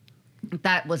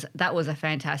that was a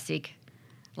fantastic.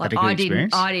 Like I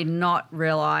did not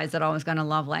realise that I was going to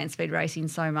love land speed racing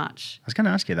so much. I was going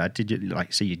to ask you that. Did you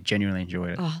so you genuinely enjoy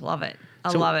it? Oh, love it.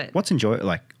 I love it. What's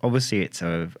like? Obviously, it's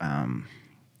a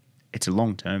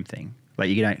long term thing. Like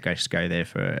you don't just go there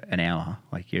for an hour.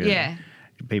 Like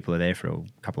people are there for a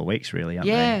couple of weeks, really, aren't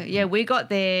they? Yeah. We got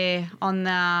there on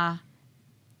the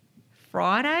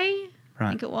Friday, I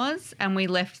think it was, and we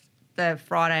left the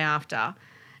Friday after,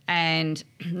 and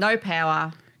no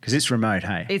power. Because it's remote,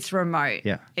 hey? It's remote.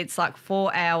 Yeah. It's like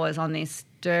 4 hours on this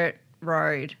dirt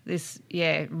road,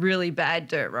 really bad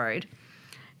dirt road.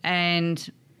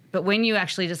 But when you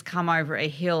actually just come over a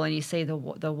hill and you see the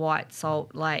white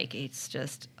salt lake, it's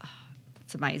just,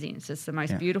 it's amazing. It's just the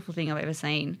most beautiful thing I've ever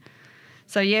seen.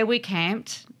 So, we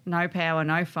camped, no power,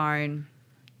 no phone.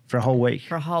 For a whole week?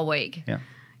 For a whole week. Yeah.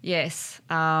 Yes.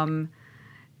 We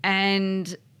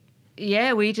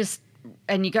just...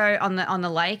 And you go on the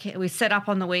lake. We set up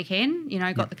on the weekend,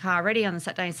 got the car ready on the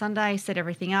Saturday and Sunday, set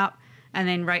everything up, and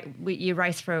then you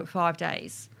race for 5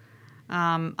 days.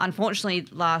 Unfortunately,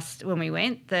 when we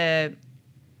went, the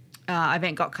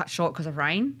event got cut short because of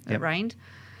rain. It rained.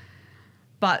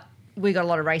 But we got a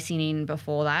lot of racing in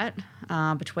before that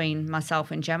between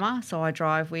myself and Gemma. So I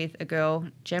drive with a girl,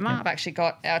 Gemma. I've actually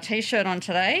got our T-shirt on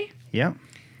today. Yeah.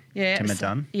 Yeah. Gemma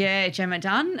Dunn. Yeah, Gemma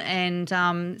Dunn. And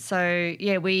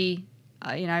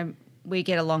we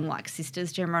get along like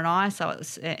sisters, Gemma and I. So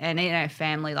it's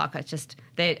family. Like it's just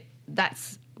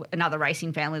that's another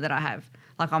racing family that I have.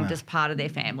 Like I'm just part of their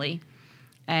family,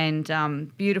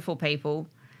 and beautiful people.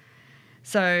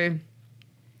 So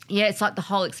it's like the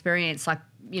whole experience. Like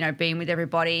being with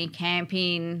everybody,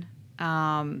 camping.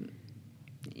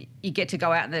 You get to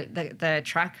go out the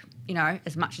track.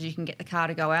 As much as you can get the car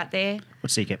to go out there. Well,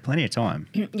 so you get plenty of time.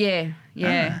 Yeah.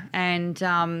 And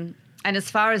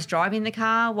as far as driving the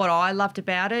car, what I loved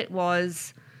about it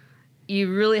was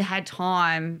you really had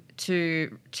time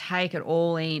to take it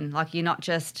all in. Like you're not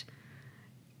just,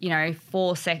 3.5,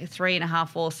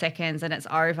 4 seconds and it's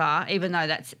over, even though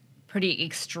that's pretty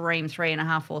extreme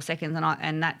 3.5, 4 seconds.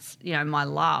 And that's, my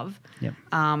love. Yep.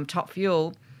 Top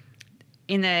fuel.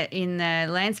 In the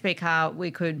land speed car,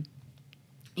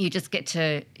 you just get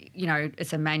to,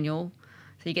 it's a manual.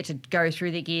 So you get to go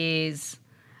through the gears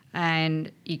and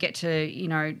you get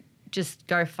to, just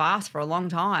go fast for a long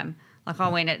time. Like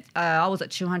I was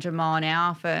at 200 mile an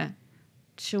hour for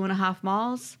 2.5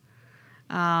 miles.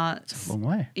 It's a long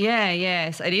way.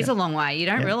 Yeah. So it is a long way. You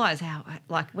don't realise how,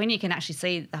 when you can actually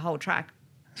see the whole track.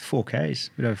 It's 4Ks,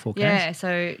 a bit over 4Ks. Yeah,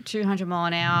 so 200 mile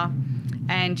an hour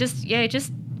and just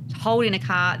holding a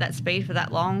car at that speed for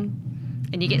that long.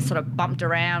 And you get sort of bumped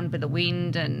around with the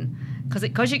wind, and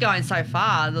because you're going so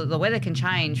far, the weather can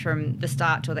change from the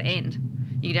start to the end.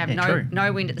 You can have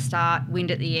no wind at the start, wind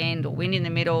at the end, or wind in the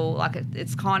middle. Like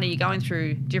it's kind of you're going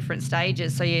through different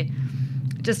stages, so you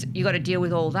got to deal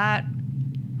with all that.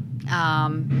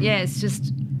 It's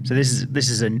just. So this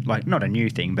is not a new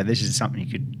thing, but this is something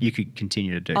you could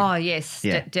continue to do. Oh yes,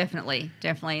 definitely.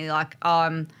 Like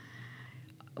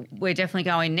we're definitely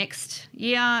going next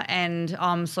year, and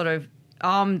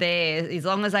I'm there as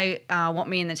long as they want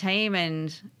me in the team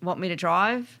and want me to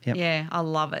drive. Yep. Yeah, I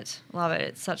love it.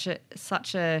 It's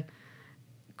such a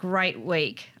great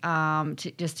week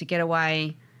to get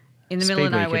away in the middle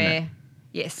of nowhere.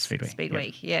 Yes, Speed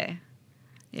Week. Yeah.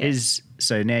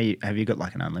 So now have you got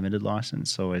like an unlimited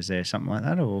license, or is there something like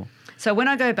that, or? So when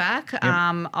I go back,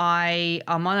 I'm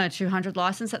on a 200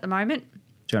 license at the moment.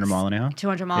 200 mile an hour?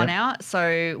 200 mile an hour.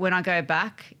 So when I go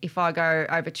back, if I go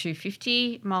over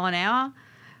 250 mile an hour,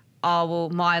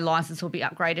 my license will be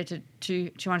upgraded to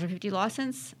 250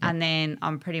 license, and then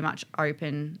I'm pretty much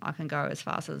open. I can go as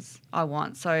fast as I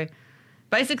want. So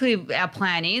basically our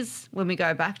plan is when we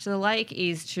go back to the lake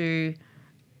is to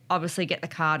obviously get the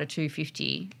car to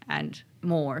 250 and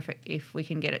more if we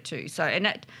can get it to. So, and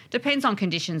that depends on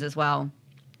conditions as well.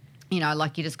 You know,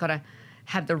 like you just got to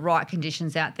have the right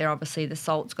conditions out there. Obviously the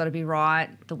salt's got to be right,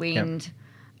 the wind,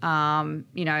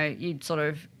 you know,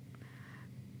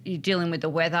 you're dealing with the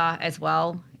weather as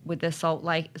well with the Salt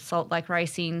Lake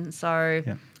racing. So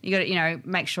you got to, you know,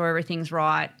 make sure everything's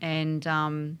right and,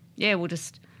 we'll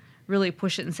just really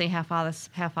push it and see how fast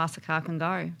the car can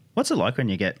go. What's it like when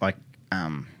you get like,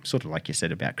 sort of like you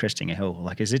said about cresting a hill?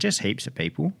 Like, is it just heaps of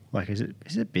people? Like, is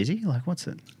it busy? Like, what's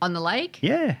it? On the lake?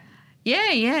 Yeah.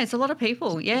 Yeah, it's a lot of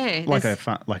people. Yeah, like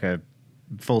a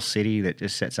full city that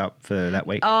just sets up for that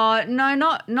week. No,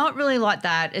 not really like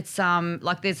that. It's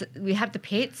like we have the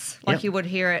pits like you would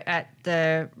here at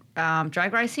the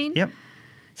drag racing. Yep.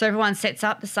 So everyone sets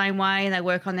up the same way and they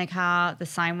work on their car the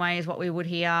same way as what we would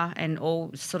here, and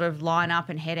all sort of line up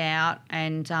and head out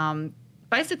and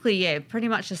basically pretty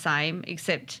much the same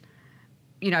except.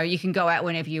 You know, you can go out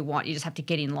whenever you want. You just have to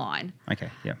get in line. Okay,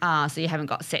 yeah. So you haven't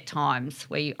got set times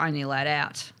where you're only allowed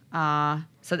out.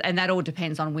 And that all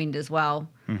depends on wind as well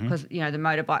because, you know, the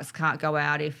motorbikes can't go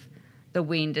out if the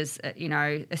wind is, you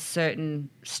know, a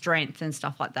certain strength and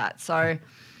stuff like that. So,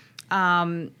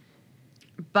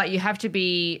 but you have to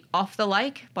be off the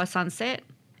lake by sunset.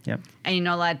 Yep. And you're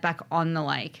not allowed back on the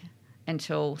lake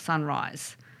until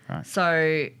sunrise. Right.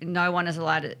 So no one is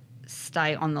allowed to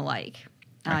stay on the lake.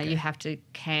 Okay. You have to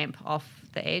camp off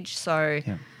the edge. So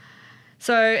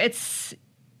it's,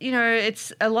 you know,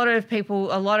 it's a lot of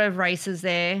people, a lot of races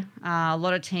there, a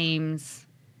lot of teams,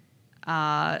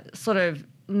 sort of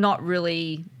not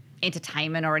really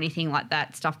entertainment or anything like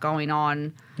that stuff going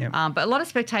on. Yep. But a lot of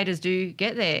spectators do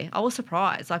get there. I was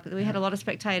surprised. Like we had a lot of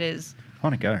spectators. I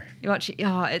want to go. You watch,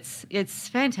 it's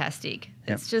fantastic.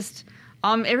 Yep. It's just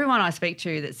everyone I speak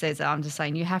to that says I'm just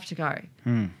saying you have to go.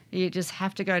 You just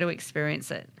have to go to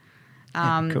experience it.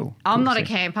 Cool. I'm not a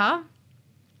camper.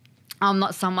 I'm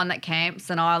not someone that camps,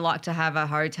 and I like to have a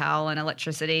hotel and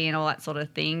electricity and all that sort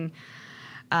of thing.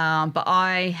 But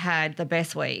I had the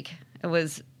best week. It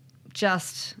was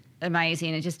just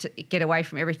amazing, and just to get away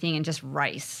from everything and just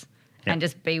race and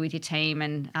just be with your team.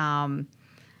 And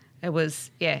it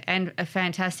was, and a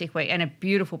fantastic week and a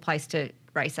beautiful place to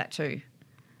race at too.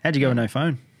 How'd you go with no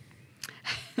phone?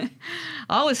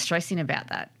 I was stressing about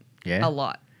that a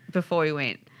lot before we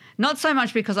went. Not so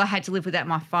much because I had to live without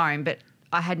my phone, but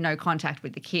I had no contact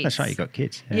with the kids. That's right, you got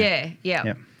kids. Yeah.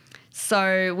 Yep.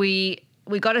 So we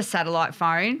got a satellite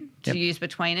phone to use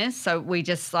between us. So we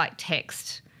just like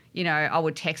text. You know, I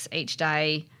would text each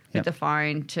day with the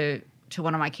phone to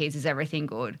one of my kids, is everything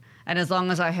good? And as long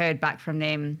as I heard back from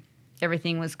them,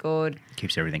 everything was good.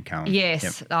 Keeps everything calm.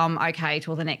 Yes, okay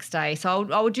till the next day. So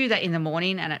I would do that in the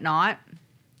morning and at night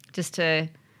just to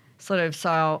sort of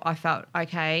so I felt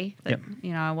okay that,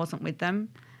 you know, I wasn't with them.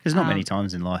 There's not many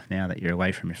times in life now that you're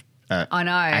away from I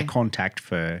know. a contact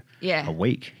for a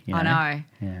week. You know? I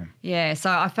know. Yeah,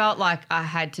 so I felt like I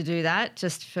had to do that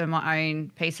just for my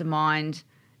own peace of mind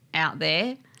out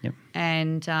there. Yep.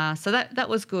 And so that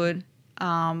was good.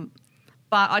 But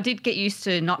I did get used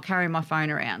to not carrying my phone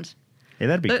around. Yeah,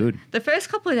 that'd be good. The first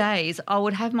couple of days, I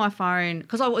would have my phone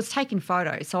because I was taking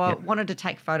photos, so I wanted to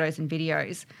take photos and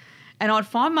videos, and I'd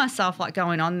find myself like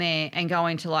going on there and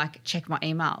going to like check my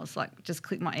emails, like just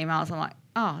click my emails. I'm like,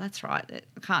 oh, that's right,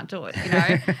 I can't do it, you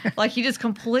know, like you just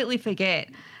completely forget.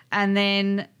 And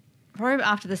then probably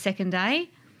after the second day,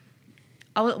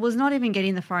 I was not even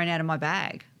getting the phone out of my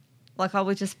bag. Like I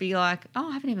would just be like, oh,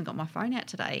 I haven't even got my phone out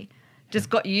today. Just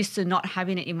got used to not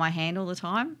having it in my hand all the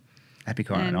time. That'd be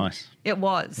kind of nice. It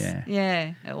was.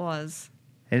 Yeah, it was.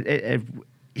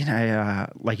 You know,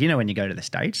 like, you know, when you go to the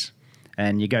States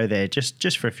and you go there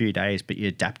just for a few days, but you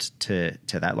adapt to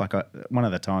that. Like one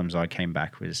of the times I came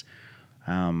back was,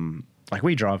 like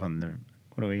we drive on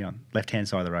what are we on? Left-hand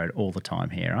side of the road all the time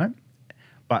here, right?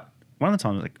 But one of the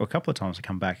times, like a couple of times I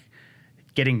come back,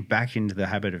 getting back into the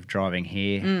habit of driving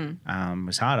here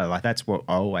was harder. Like that's what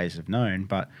I always have known,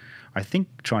 but I think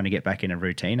trying to get back in a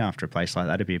routine after a place like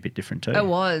that would be a bit different too. It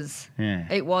was. Yeah.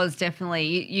 It was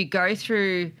definitely. You go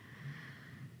through,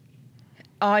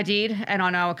 I did, and I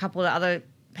know a couple of other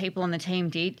people on the team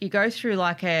did, you go through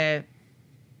like a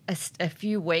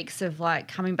few weeks of like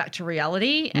coming back to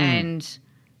reality and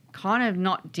kind of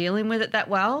not dealing with it that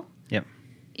well. Yep.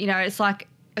 You know, it's like,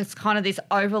 it's kind of this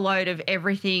overload of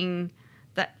everything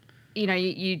that, you know,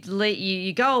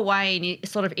 you go away and you're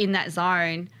sort of in that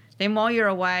zone. Then while you're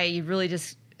away, you really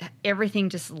just, everything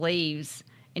just leaves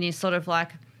and you're sort of like,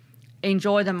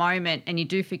 enjoy the moment, and you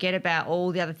do forget about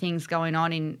all the other things going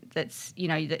on that's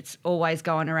always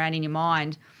going around in your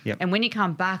mind. Yep. And when you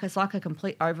come back, it's like a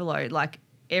complete overload. Like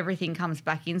everything comes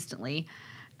back instantly,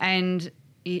 and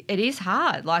it is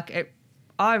hard.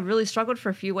 I really struggled for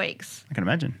a few weeks. I can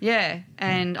imagine. Yeah,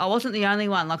 and I wasn't the only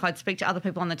one. Like I'd speak to other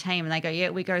people on the team, and they go, "Yeah,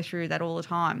 we go through that all the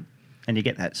time." And you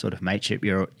get that sort of mateship.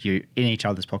 You're in each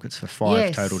other's pockets for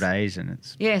 5 total days, and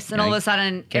it's and all of a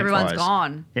sudden everyone's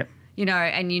gone. Yep.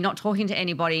 And you're not talking to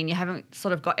anybody, and you haven't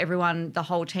sort of got everyone, the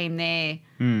whole team there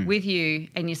with you,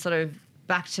 and you're sort of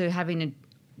back to having to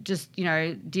just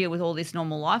deal with all this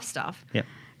normal life stuff. Yep.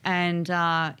 And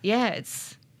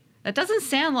it doesn't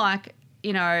sound like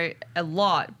a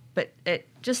lot, but it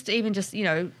just 2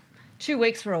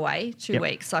 weeks we're away. 2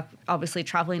 weeks, like obviously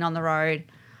traveling on the road.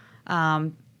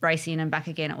 Racing and back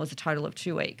again, it was a total of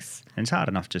 2 weeks. And it's hard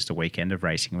enough just a weekend of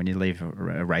racing. When you leave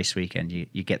a race weekend,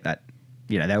 you get that,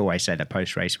 they always say the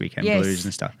post-race weekend blues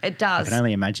and stuff. It does. I can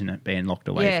only imagine it being locked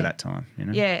away for that time.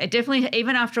 Yeah, it definitely,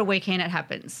 even after a weekend, it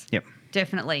happens. Yep.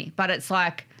 Definitely. But it's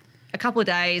like a couple of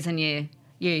days and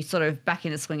you sort of back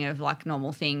in the swing of like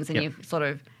normal things, and you've sort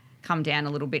of come down a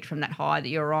little bit from that high that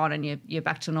you're on, and you're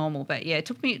back to normal. But yeah, it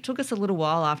took us a little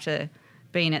while after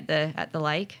being at the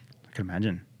lake. I can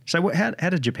imagine. So how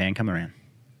did Japan come around?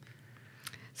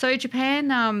 So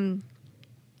Japan,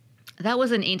 that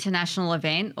was an international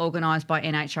event organised by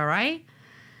NHRA.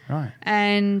 Right.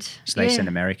 And so they sent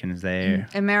Americans there.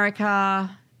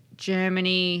 America,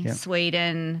 Germany,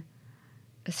 Sweden,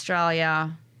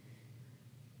 Australia,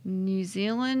 New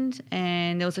Zealand,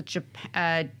 and there was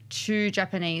two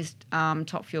Japanese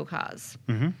top fuel cars.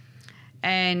 Mm-hmm.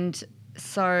 And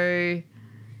so,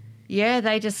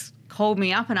 they just called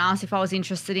me up and asked if I was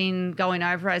interested in going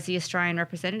over as the Australian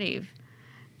representative.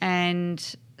 And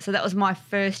so that was my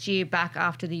first year back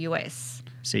after the US.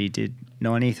 So you did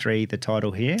 93, the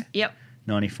title here? Yep.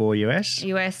 94 US?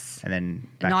 US. And then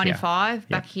back 95 here.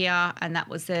 Back here, and that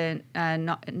was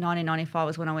 1995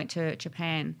 was when I went to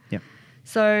Japan. Yep.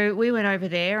 So we went over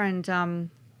there, and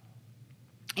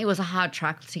it was a hard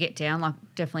track to get down, like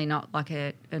definitely not like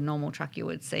a normal track you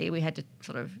would see. We had to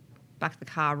sort of back the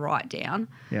car right down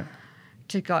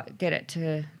to get it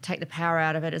to take the power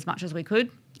out of it as much as we could.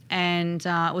 And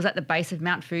it was at the base of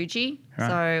Mount Fuji. Right.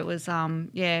 So it was,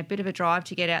 a bit of a drive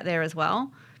to get out there as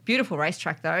well. Beautiful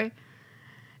racetrack though.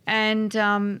 And,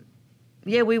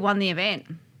 we won the event.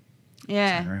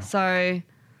 Yeah. So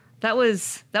that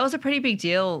was a pretty big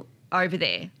deal over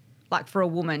there, like for a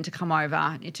woman to come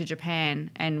over to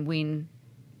Japan and win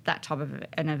that type of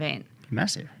an event.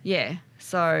 Massive. Yeah.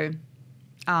 So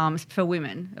for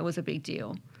women, it was a big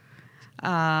deal.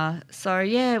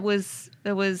 It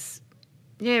was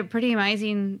pretty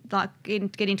amazing, like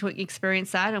getting to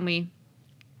experience that. And we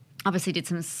obviously did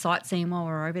some sightseeing while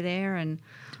we were over there and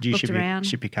looked around.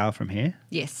 Ship your car from here?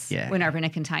 Yes. Yeah. Went over in a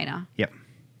container. Yep.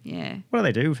 Yeah. What do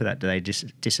they do for that? Do they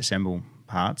disassemble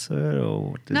parts of it,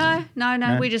 or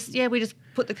No. We just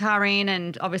put the car in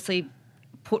and obviously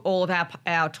put all of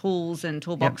our tools and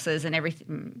toolboxes and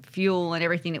everything, fuel and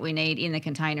everything that we need in the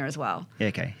container as well. Yeah.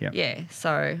 Okay. Yep. Yeah.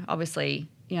 So obviously,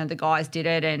 the guys did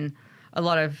it, and a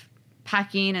lot of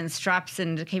packing and straps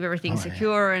and to keep everything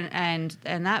secure and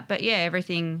that. But yeah,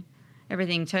 everything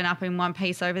turned up in one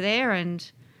piece over there,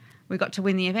 and we got to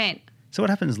win the event. So what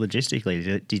happens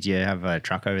logistically? Did you have a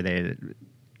truck over there?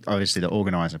 Obviously, the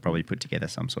organiser probably put together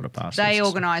some sort of parcel. They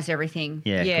organised everything.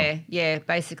 Yeah. Cool. Yeah.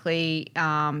 Basically,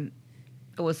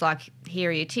 it was like, here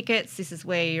are your tickets. This is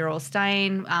where you're all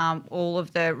staying. All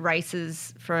of the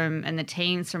races and the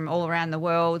teams from all around the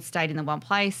world stayed in the one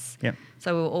place. Yep.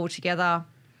 So we were all together.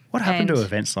 What happened to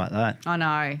events like that? I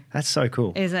know. That's so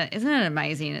cool. Isn't it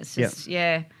amazing? It's just,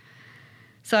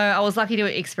 So I was lucky to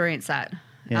experience that.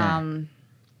 Yeah.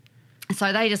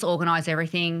 So they just organised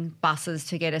everything, buses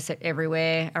to get us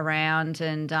everywhere around.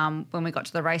 And when we got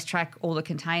to the racetrack, all the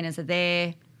containers are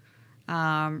there,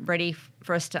 ready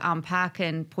for us to unpack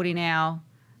and put in our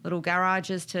little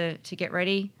garages to get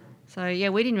ready. So,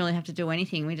 we didn't really have to do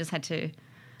anything. We just had to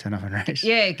turn up and race.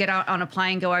 Yeah, get on a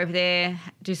plane, go over there,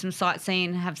 do some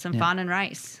sightseeing, have some fun and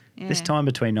race. Yeah. This time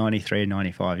between 93 and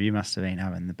 95, you must have been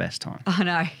having the best time. I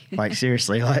know. Like,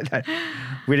 seriously, like that.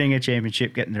 Winning a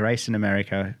championship, getting to race in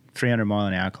America, 300 mile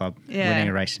an hour club, winning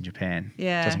a race in Japan.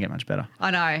 Yeah. Doesn't get much better.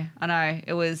 I know.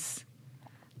 It was,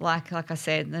 like I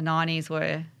said, the 90s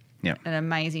were an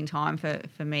amazing time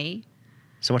for me.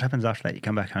 So what happens after that? You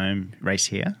come back home, race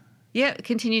here? Yeah,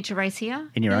 continued to race here.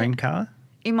 In your own car?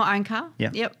 In my own car? Yeah.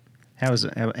 Yep. How was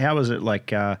it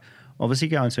like, obviously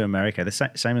going to America, the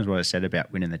same as what I said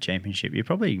about winning the championship, you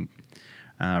probably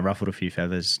ruffled a few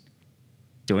feathers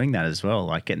doing that as well,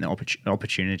 like getting the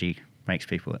opportunity makes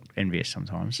people envious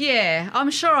sometimes. Yeah,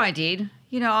 I'm sure I did.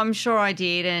 I'm sure I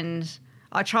did, and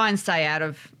I try and stay out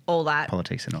of all that.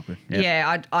 Politics are not good. Yep.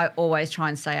 Yeah, I always try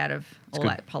and stay out of all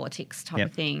good. that politics type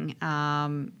of thing.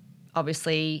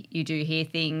 Obviously, you do hear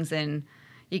things and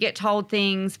you get told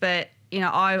things, but,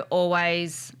 I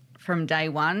always, from day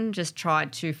one, just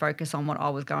tried to focus on what I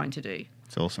was going to do.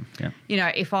 It's awesome, yeah.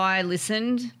 If I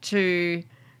listened to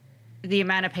the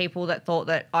amount of people that thought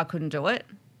that I couldn't do it,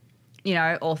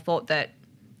 or thought that,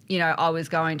 I was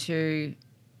going to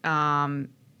hurt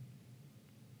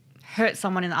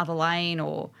someone in the other lane,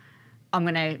 or I'm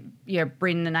going to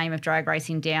bring the name of drag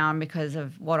racing down because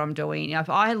of what I'm doing. If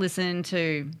I listened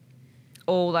to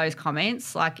all those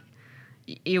comments, like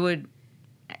you would,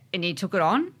 and you took it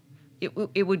on,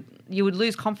 you would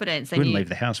lose confidence. You wouldn't leave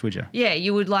the house, would you? Yeah,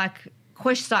 you would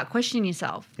start questioning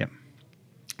yourself. Yep.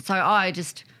 So I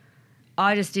just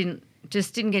didn't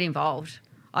get involved.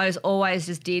 I always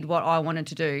just did what I wanted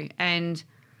to do. And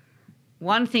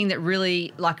one thing that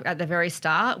really, at the very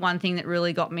start, one thing that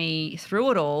really got me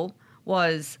through it all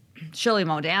was Shirley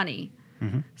Muldowney.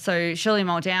 Mm-hmm. So Shirley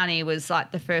Muldowney was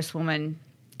the first woman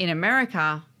in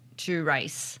America to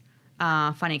race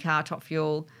funny car, top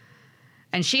fuel.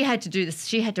 And she had to do this.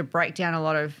 She had to break down a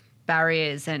lot of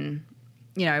barriers and,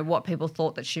 what people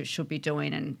thought that she should be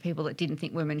doing, and people that didn't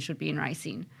think women should be in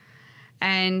racing.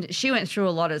 And she went through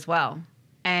a lot as well.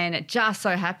 And it just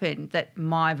so happened that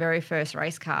my very first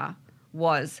race car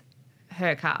was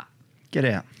her car. Get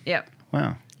out. Yep.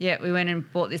 Wow. Yeah, we went and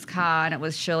bought this car, and it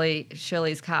was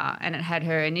Shirley's car, and it had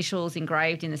her initials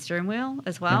engraved in the steering wheel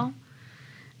as well.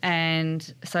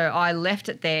 And so I left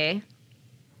it there,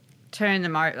 turned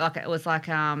them over, it was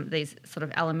these sort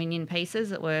of aluminium pieces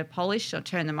that were polished. I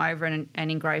turned them over and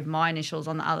engraved my initials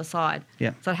on the other side.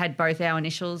 Yeah. So it had both our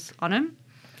initials on them.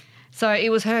 So it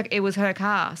was her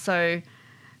car. So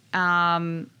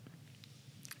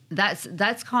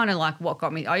that's kind of what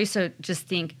got me. I used to just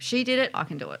think, she did it, I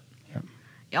can do it. Yep.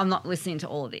 I'm not listening to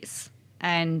all of this.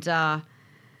 And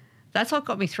that's what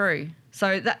got me through.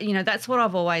 So that's what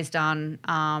I've always done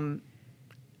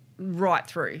right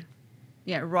through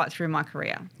my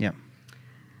career. Yeah.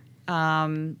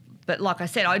 But like I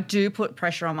said, I do put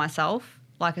pressure on myself.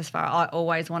 I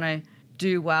always want to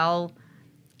do well,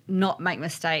 not make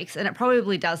mistakes, and it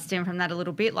probably does stem from that a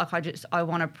little bit. I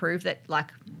want to prove that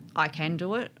I can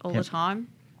do it all the time,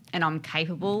 and I'm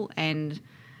capable, and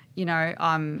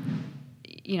I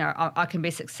can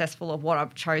be successful of what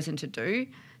I've chosen to do.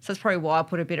 So that's probably why I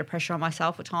put a bit of pressure on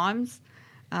myself at times.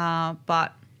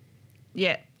 But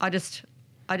yeah, I just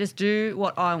do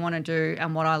what I want to do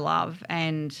and what I love,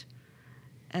 and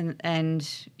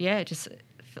yeah, it's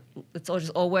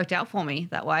all worked out for me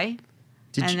that way.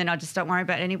 Then I just don't worry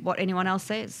about what anyone else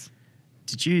says.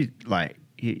 Did you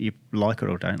you like it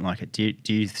or don't like it? Do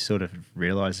you sort of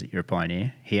realise that you're a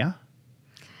pioneer here,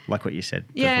 like what you said?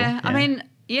 Yeah, before? I mean,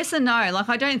 yes and no.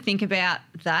 I don't think about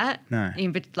that. No.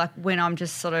 When I'm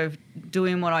just sort of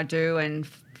doing what I do and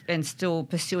still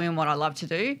pursuing what I love to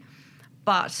do,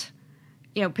 but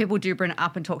people do bring it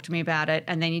up and talk to me about it,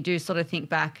 and then you do sort of think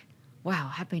back, wow,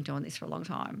 I have been doing this for a long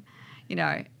time,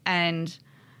 and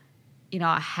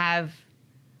I have.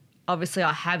 Obviously,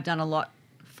 I have done a lot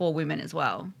for women as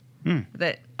well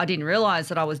that I didn't realise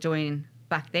that I was doing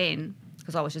back then,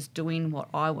 because I was just doing what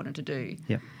I wanted to do.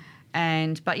 Yeah.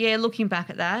 But yeah, looking back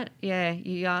at that, yeah,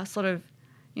 you are sort of,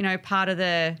 part of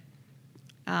the,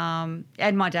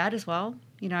 and my dad as well,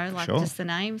 Sure. Just the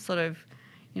name sort of,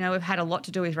 we've had a lot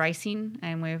to do with racing,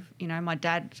 and my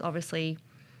dad's obviously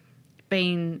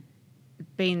been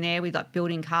there with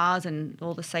building cars and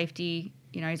all the safety.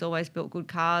 He's always built good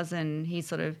cars, and he's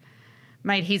sort of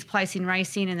made his place in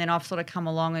racing, and then I've sort of come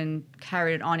along and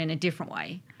carried it on in a different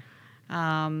way.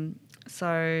 So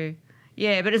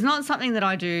yeah, but it's not something that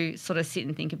I do sort of sit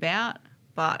and think about,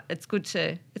 but it's good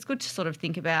to sort of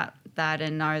think about that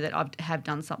and know that I have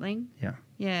done something. Yeah.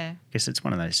 Yeah. I guess it's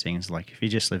one of those things, if you're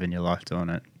just living your life doing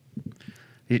it,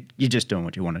 you're just doing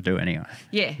what you want to do anyway.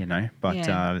 Yeah. But if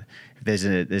there's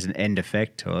an end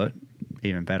effect to it,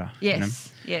 even better.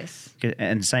 Yes. Yes.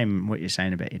 And same what you're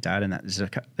saying about your dad and that.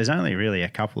 There's only really a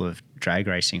couple of drag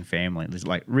racing families.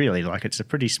 It's a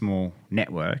pretty small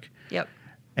network. Yep.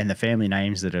 And the family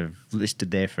names that have listed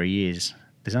there for years,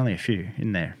 there's only a few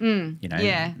in there.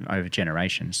 Over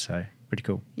generations. So pretty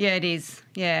cool. Yeah, it is.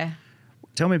 Yeah.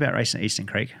 Tell me about racing at Eastern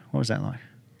Creek. What was that like?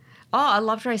 Oh, I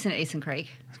loved racing at Eastern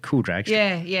Creek. Cool drag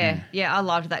strip. Yeah. I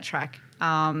loved that track.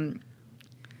 Obviously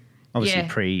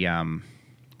pre,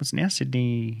 what's it now?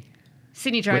 Sydney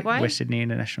Sydney Dragway. West Sydney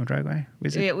International Dragway,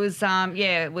 was it? It was,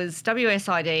 it was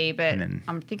WSID, but then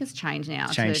I think it's changed now.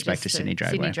 Changed back to Sydney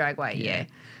Dragway. Sydney Dragway, yeah.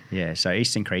 Yeah, so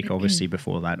Eastern Creek, obviously,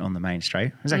 before that on the main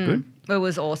straight. Was that good? It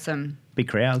was awesome. Big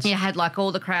crowds. You had like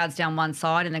all the crowds down one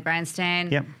side in the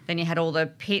grandstand. Yep. Then you had all the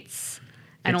pits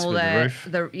and all with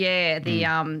the roof.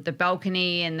 the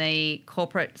balcony and the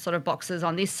corporate sort of boxes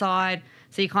on this side.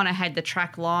 So you kind of had the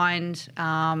track lined.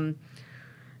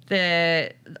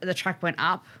 The track went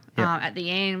up at the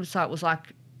end, so it was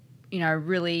like,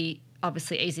 really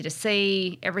obviously easy to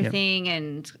see everything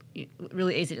and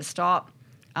really easy to stop.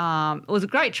 It was a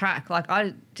great track. Like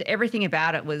everything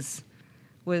about it was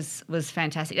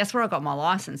fantastic. That's where I got my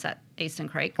license at Eastern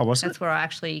Creek. Oh, was it? That's where I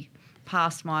actually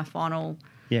passed my final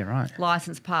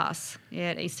license pass.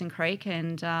 Yeah, at Eastern Creek,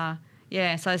 and so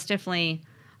it's definitely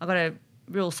I got a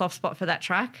real soft spot for that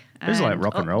track. It was like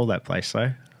rock and roll, that place,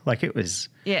 though. Like it was.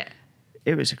 Yeah.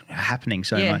 It was happening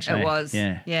so much. Yeah, it was.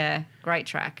 Yeah. Yeah, great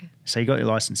track. So you got your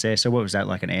license there. So what was that,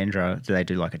 like an Andro? Did they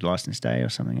do like a license day or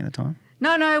something at the time?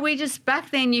 No, we just,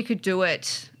 back then you could do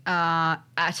it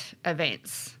at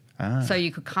events. So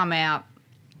you could come out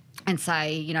and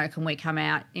say, can we come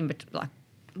out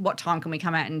what time can we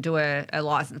come out and do a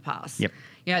license pass? Yep.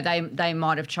 They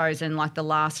might have chosen like the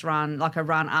last run, like a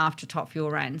run after Top Fuel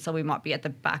ran. So we might be at the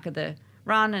back of the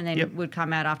run and then we'd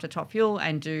come out after Top Fuel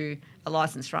and do a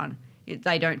license run.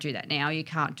 They don't do that now. You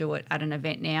can't do it at an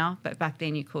event now, but back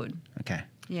then you could. Okay.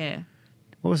 Yeah.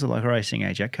 What was it like racing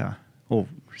a jet car?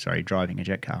 Driving a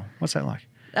jet car. What's that like?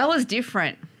 That was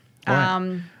different.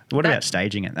 What about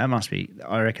staging it?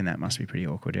 I reckon that must be pretty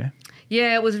awkward, yeah?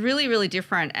 Yeah, it was really, really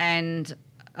different, and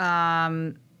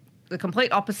the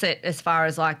complete opposite as far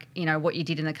as like, what you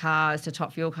did in the car as to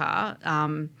Top Fuel car.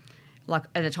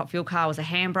 Like the Top Fuel car was a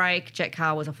handbrake, jet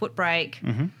car was a foot brake.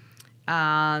 Mm-hmm.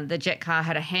 The jet car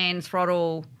had a hand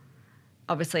throttle.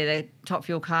 Obviously, the Top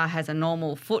Fuel car has a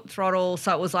normal foot throttle,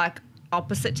 so it was like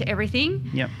opposite to everything.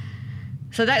 Yep.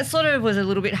 So that sort of was a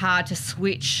little bit hard to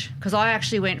switch because I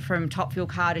actually went from Top Fuel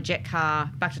car to jet car,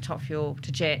 back to Top Fuel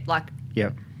to jet,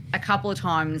 a couple of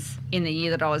times in the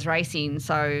year that I was racing.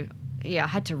 So, I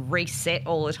had to reset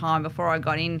all the time before I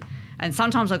got in. And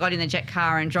sometimes I got in the jet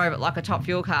car and drove it like a Top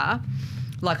Fuel car.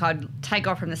 Like I'd take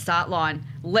off from the start line,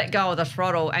 let go of the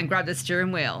throttle and grab the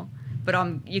steering wheel. But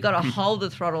you got to hold the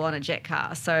throttle on a jet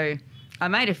car. So I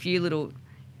made a few little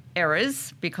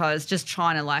errors because just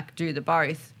trying to do the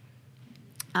both.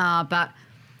 But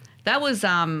that was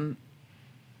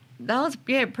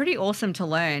pretty awesome to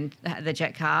learn the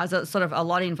jet cars. It's sort of a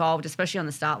lot involved, especially on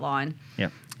the start line.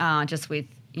 Yep. Just with,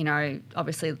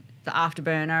 obviously the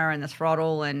afterburner and the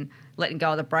throttle and letting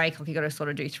go of the brake. Like you got to sort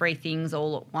of do three things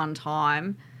all at one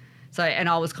time. So, and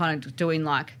I was kind of doing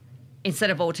instead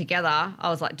of all together, I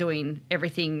was doing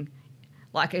everything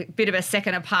like a bit of a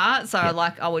second apart. So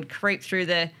I would creep through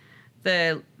the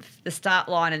start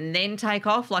line and then take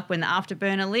off, like when the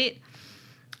afterburner lit.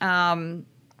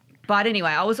 But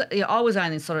anyway, I was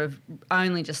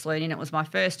only just learning. It was my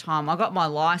first time. I got my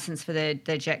license for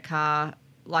the jet car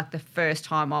the first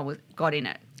time I got in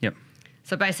it. Yep.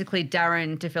 So basically,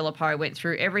 Darren DeFilippo went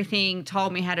through everything,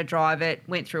 told me how to drive it,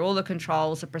 went through all the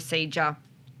controls, the procedure.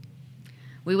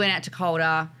 We went out to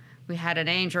Calder. We had an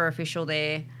Andrew official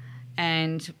there,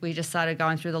 and we just started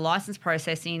going through the license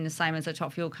processing, the same as a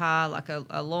Top Fuel car, like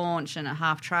a launch and a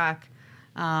half track.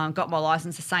 Got my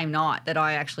license the same night that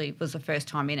I actually was the first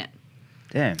time in it.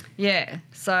 Damn. Yeah.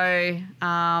 So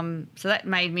so that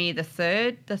made me the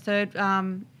third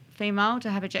female to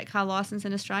have a jet car license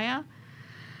in Australia.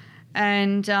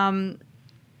 And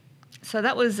so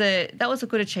that was a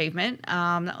good achievement.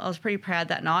 I was pretty proud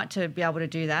that night to be able to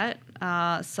do that.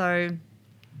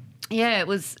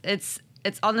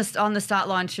 It's on the start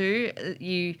line too.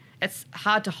 It's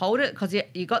hard to hold it because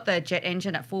you got the jet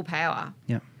engine at full power.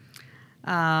 Yeah.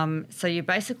 So you're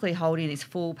basically holding this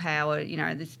full power,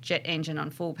 this jet engine on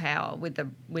full power with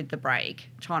the brake,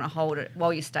 trying to hold it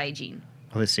while you're staging.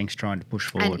 Well, this thing's trying to push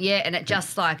forward. And it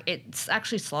just it's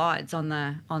actually slides on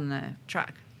the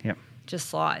track. Yep. Just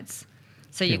slides.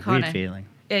 So you kind of weird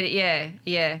feeling.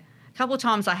 Yeah. A couple of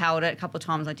times I held it, a couple of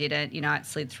times I didn't. It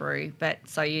slid through. But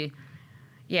so you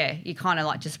kind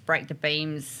of just break the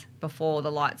beams before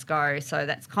the lights go. So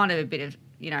that's kind of a bit of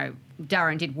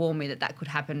Darren did warn me that could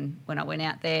happen when I went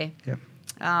out there. Yep.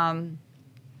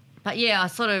 But I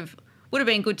sort of would have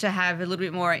been good to have a little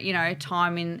bit more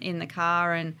time in the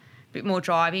car and a bit more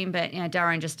driving. But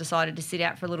Darren just decided to sit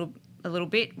out for a little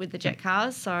bit with the jet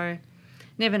cars. So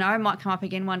never know, might come up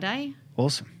again one day.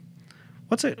 Awesome.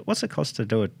 What's it cost to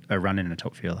do a run in a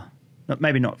Top Fueler?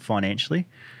 Maybe not financially,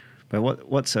 but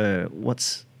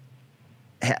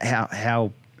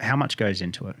how much goes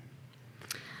into it?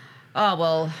 Oh,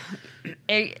 well,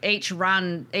 each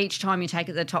run, each time you take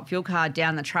the top fuel card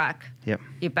down the track, Yep.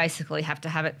 you basically have to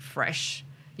have it fresh,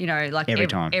 like Every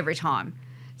time. Every time.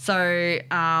 So every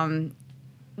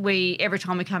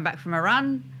time we come back from a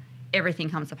run, everything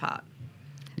comes apart.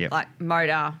 Yep. Like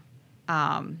motor,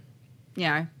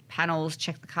 panels,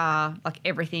 check the car, like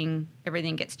everything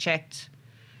gets checked,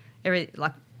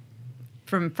 like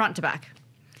from front to back.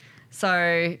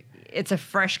 So it's a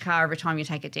fresh car every time you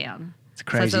take it down. It's a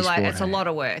crazy sport. It's a lot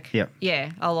of work. Yep.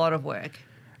 Yeah, a lot of work.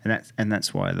 And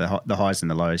that's why the highs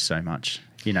and the lows so much.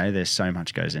 There's so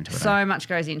much goes into it. So much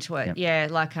goes into it. Yep. Yeah,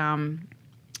 like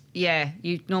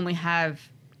you normally have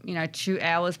 2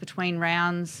 hours between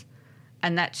rounds,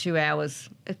 and that 2 hours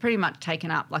is pretty much taken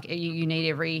up. Like you need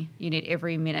every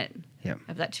minute Yep.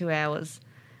 of that 2 hours,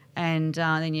 and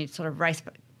then you sort of rush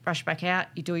back out.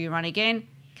 You do your run again,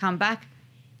 come back,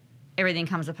 everything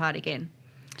comes apart again.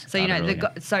 So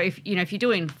so if you're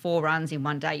doing 4 runs in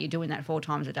one day, you're doing that 4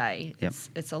 times a day. Yep.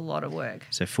 It's a lot of work.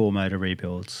 So 4 motor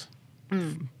rebuilds.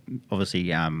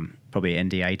 Obviously, probably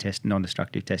NDA test,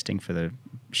 non-destructive testing for the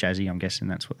chassis. I'm guessing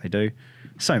that's what they do.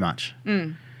 So much.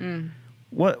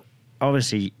 What?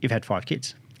 Obviously, you've had 5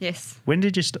 kids. Yes. When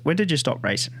did you stop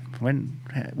racing?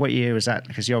 What year was that?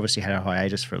 Because you obviously had a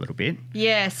hiatus for a little bit.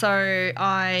 Yeah. So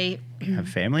I have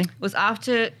family. Was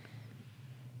after.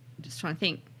 Just trying to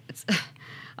think.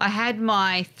 I had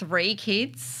my 3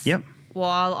 kids. Yep.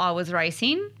 While I was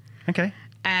racing. Okay.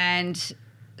 And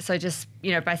so just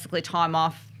basically time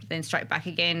off, then straight back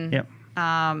again. Yep.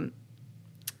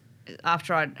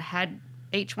 After I'd had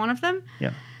each one of them.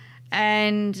 Yep.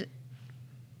 And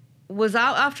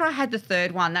after I had the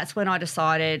 3rd one, that's when I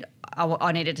decided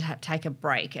I needed to take a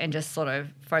break and just sort of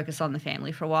focus on the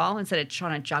family for a while instead of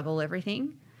trying to juggle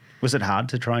everything. Was it hard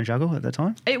to try and juggle at that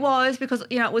time? It was because,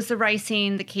 it was the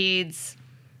racing, the kids,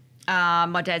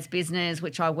 my dad's business,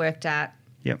 which I worked at.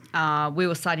 Yep. We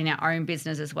were starting our own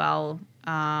business as well.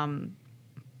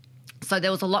 So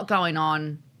there was a lot going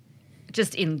on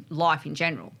just in life in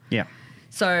general. Yeah.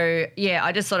 So, yeah,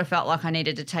 I just sort of felt like I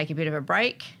needed to take a bit of a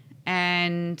break.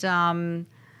 And when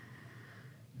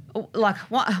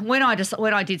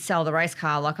I did sell the race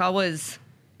car, like I was,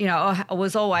 I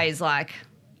was always like,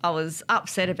 I was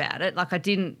upset about it. Like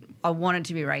I wanted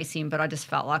to be racing, but I just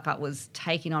felt like I was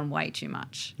taking on way too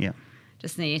much. Yeah.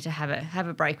 Just needed to have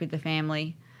a break with the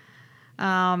family.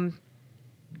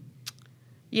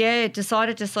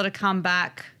 Decided to sort of come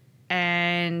back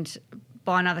and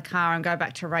buy another car and go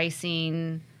back to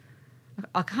racing.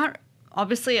 I can't.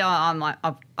 Obviously, I'd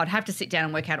have to sit down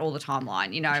and work out all the timeline,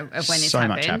 of when this happened. So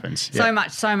much happens.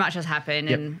 Yep. So much has happened,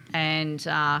 yep. and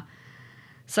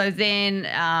so then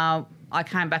I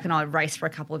came back and I raced for a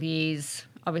couple of years.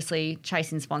 Obviously,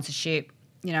 chasing sponsorship.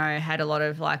 Had a lot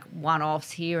of like one-offs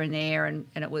here and there, and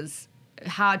it was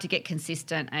hard to get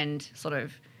consistent and sort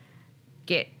of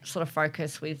get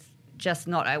focused with just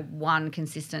not a one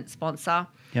consistent sponsor.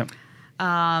 Yep.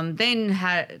 Then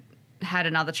had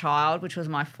another child, which was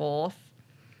my 4th.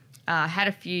 Had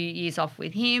a few years off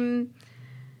with him.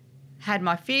 Had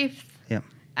my 5th. Yep.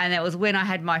 And it was when I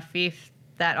had my 5th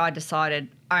that I decided,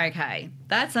 okay,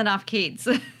 that's enough kids.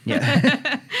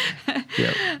 Yeah.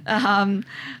 Yep.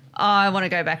 I want to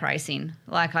go back racing.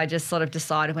 Like I just sort of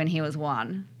decided when he was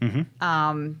 1.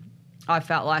 Mm-hmm. I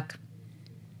felt like,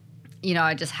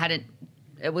 I just hadn't.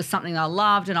 It was something I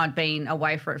loved, and I'd been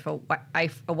away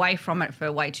from it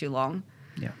for way too long.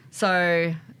 Yeah.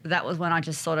 So that was when I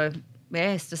just sort of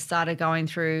just started going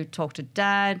through, talk to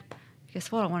Dad.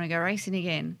 Guess what? I want to go racing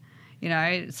again.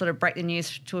 Sort of break the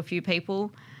news to a few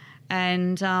people,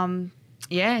 and so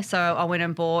I went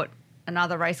and bought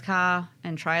another race car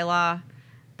and trailer.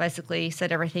 Basically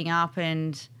set everything up,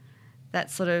 and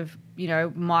that sort of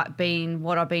might been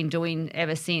what I've been doing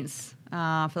ever since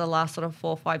for the last sort of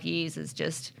 4 or 5 years, is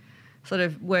just sort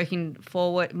of working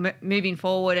forward, moving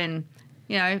forward, and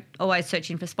always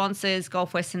searching for sponsors.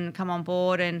 Gulf Western come on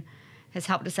board and has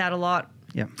helped us out a lot.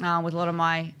 Yep. With a lot of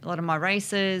my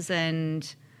races,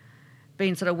 and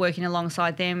been sort of working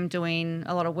alongside them, doing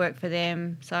a lot of work for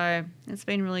them. So it's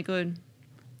been really good.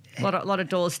 A lot of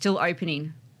doors still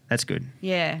opening. That's good.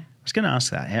 Yeah. I was going to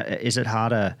ask that. Is it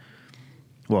harder?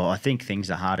 Well, I think things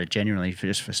are harder generally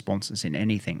for sponsors in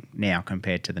anything now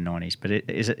compared to the 90s. But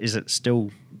is it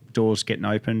still doors getting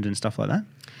opened and stuff like that?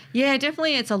 Yeah,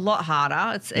 definitely. It's a lot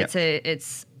harder.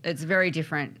 It's very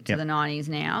different to yep. the 90s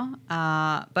now.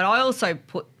 But I also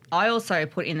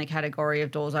put in the category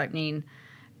of doors opening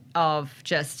of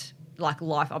just like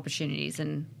life opportunities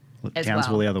and as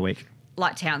Townsville well. The other week.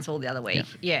 Like Townsville the other week.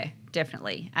 Yeah,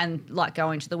 definitely. And like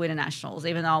going to the Winter Nationals,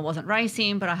 even though I wasn't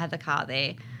racing, but I had the car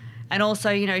there. And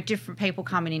also, different people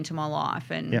coming into my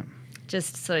life and, yep.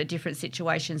 just sort of different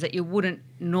situations that you wouldn't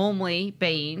normally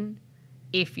be in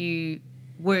if you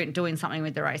weren't doing something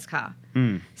with the race car.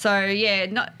 So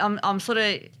yeah, I'm sort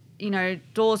of, you know,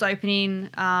 doors opening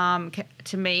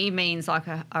to me means like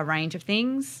a range of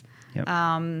things. Yep.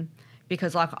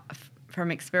 Because like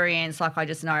from experience, like I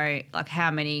just know like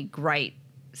how many great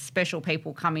special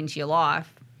people come into your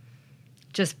life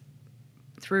just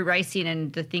through racing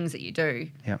and the things that you do.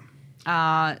 Yep.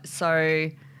 Yeah,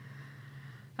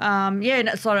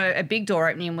 sort of a big door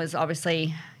opening was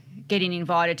obviously getting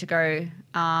invited to go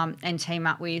and team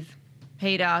up with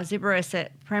Peter Zibaris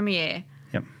at Premier.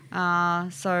 Yep.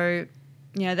 So,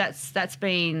 you know, that's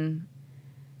been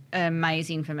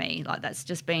amazing for me. Like that's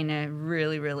just been a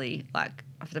really, really, like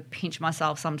I have to pinch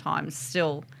myself sometimes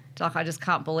still. Like I just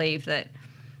can't believe that,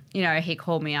 you know, he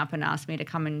called me up and asked me to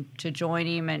come and to join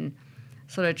him and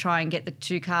sort of try and get the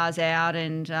two cars out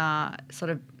and sort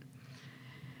of,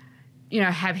 you know,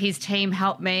 have his team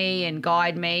help me and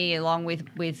guide me along with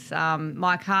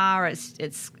my car.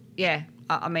 It's yeah.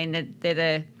 I mean, they're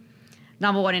the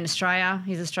number one in Australia.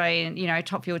 He's Australian, you know,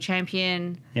 top fuel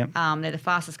champion. Yep. They're the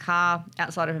fastest car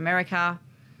outside of America,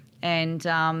 and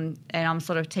I'm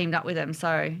sort of teamed up with them.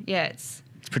 So yeah, it's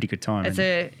a pretty good time.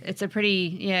 It's a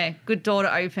pretty good door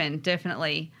to open,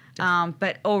 definitely.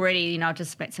 But already, you know, I've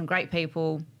just met some great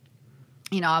people.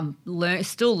 You know, I'm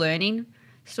still learning.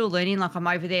 Like I'm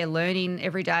over there learning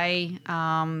every day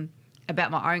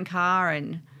about my own car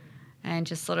and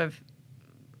just sort of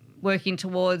working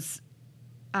towards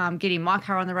getting my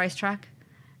car on the racetrack.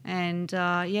 And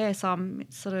so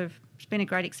it's been a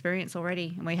great experience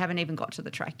already, and we haven't even got to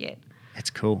the track yet. It's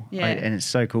cool. Yeah. And it's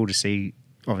so cool to see,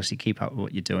 obviously keep up with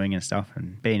what you're doing and stuff,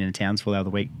 and being in Townsville the other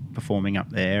week, performing up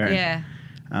there.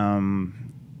 And,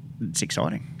 it's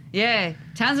exciting. Yeah,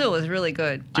 Townsville was really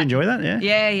good. Did you enjoy that?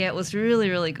 Yeah. Yeah, it was really,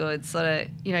 really good. Sort of,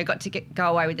 you know, got to go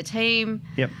away with the team.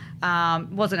 Yep.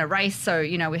 Wasn't a race, so,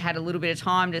 you know, we had a little bit of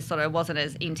time to sort of, wasn't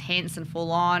as intense and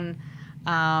full on.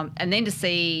 And then to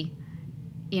see,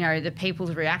 you know, the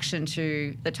people's reaction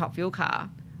to the top fuel car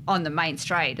on the main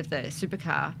straight of the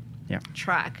supercar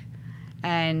track.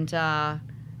 And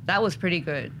that was pretty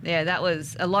good. Yeah, that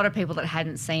was a lot of people that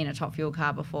hadn't seen a top fuel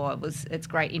car before. It's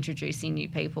great introducing new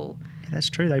people. Yeah,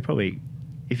 that's true. They probably,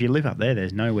 if you live up there,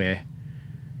 there's nowhere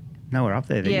up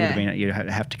there that you'd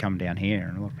have to come down here.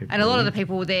 And a lot of the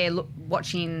people were there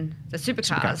watching the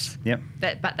supercars. Yep.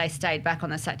 But they stayed back on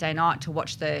the Saturday night to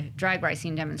watch the drag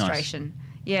racing demonstration. Nice.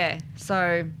 Yeah,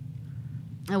 so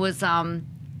it was a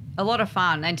lot of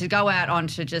fun, and to go out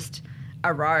onto just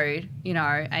a road, you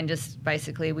know, and just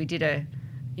basically we did a,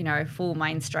 you know, full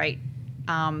main straight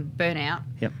burnout.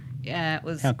 Yep. Yeah, it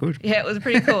was. How good. Yeah, it was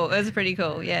pretty cool. It was pretty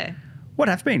cool. Yeah. What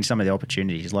have been some of the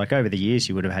opportunities? Like over the years,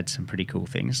 you would have had some pretty cool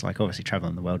things. Like obviously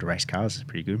traveling the world to race cars is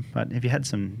pretty good. But have you had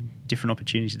some different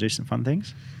opportunities to do some fun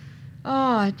things?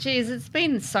 Oh, geez, it's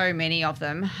been so many of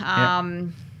them.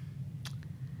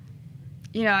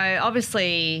 You know,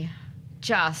 obviously,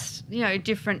 just, you know,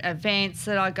 different events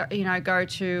that I go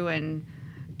to, and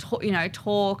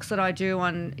talks that I do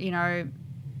on, you know,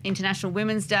 International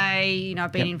Women's Day. You know,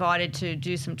 I've been invited to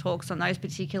do some talks on those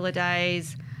particular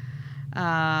days.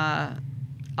 I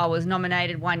was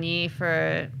nominated one year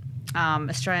for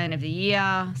Australian of the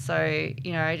Year, so,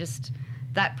 you know, just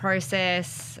that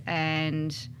process.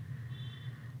 And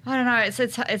I don't know,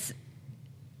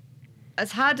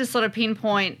 it's hard to sort of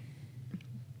pinpoint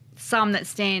some that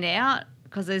stand out,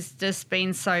 because there's just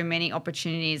been so many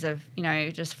opportunities of, you know,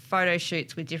 just photo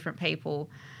shoots with different people,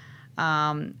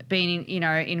 being, you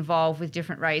know, involved with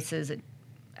different races at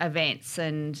events.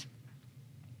 And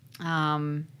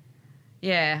I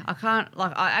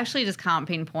actually just can't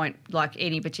pinpoint like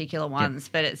any particular ones,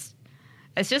 but it's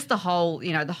just the whole,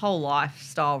 you know, the whole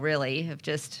lifestyle really of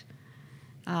just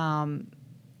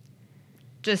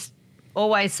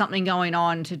always something going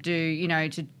on to do, you know,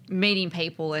 to meeting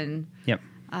people and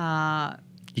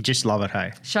you just love it,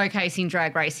 hey? Showcasing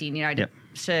drag racing, you know,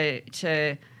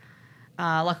 to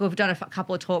like we've done a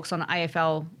couple of talks on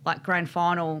AFL like grand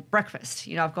final breakfast.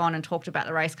 You know, I've gone and talked about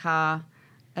the race car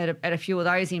at a few of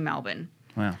those in Melbourne.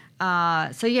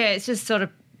 Wow. So yeah, it's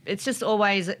just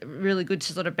always really good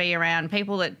to sort of be around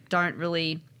people that don't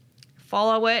really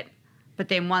follow it, but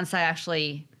then once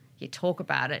they you talk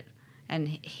about it and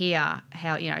hear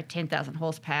how, you know, 10,000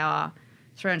 horsepower,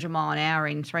 300 mile an hour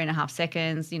in 3.5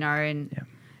 seconds, you know, and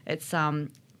it's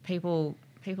people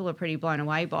are pretty blown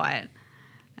away by it.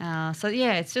 So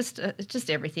yeah, it's just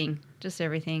everything,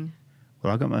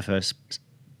 Well, I got my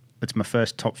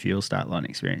first top fuel start line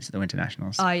experience at the Winter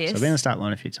Nationals. Oh, yes. So I've been on the start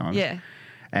line a few times. Yeah.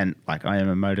 And like I am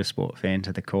a motorsport fan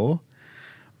to the core.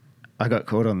 I got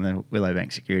caught on the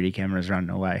Willowbank security cameras running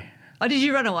away. Oh, did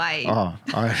you run away? Oh,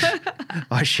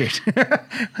 I shit.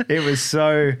 It was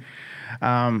so.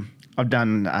 I've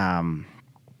done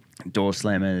door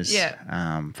slammers,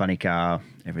 funny car,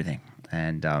 everything,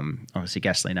 and obviously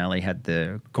Gasoline Alley had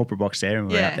the corporate box there, and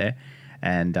we were out there,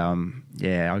 and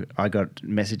I got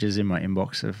messages in my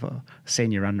inbox of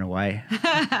 "Seen you running away."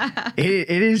 it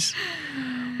is,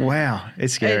 wow,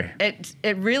 it's scary.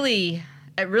 It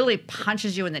really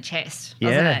punches you in the chest,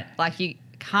 doesn't it? Like you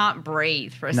can't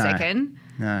breathe for a second.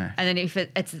 No. And then if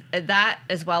it's that,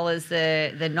 as well as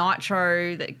the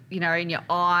nitro that, you know, in your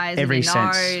eyes Every and your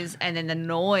sense. nose, and then the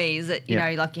noise that, you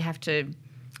know, like you have to,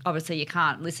 obviously you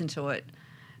can't listen to it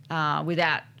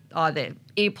without either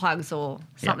earplugs or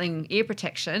something, ear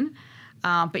protection.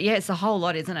 But yeah, it's a whole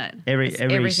lot, isn't it?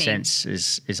 Every sense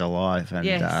is alive. And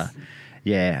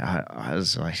Yes. I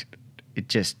was like, it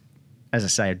just, as I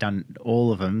say, I've done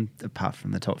all of them apart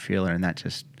from the Top Fueler, and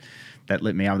that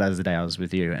lit me up. That was the day I was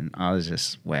with you, and I was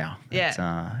just, wow. Yeah.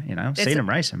 I've seen them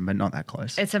racing, but not that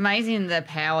close. It's amazing the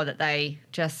power that they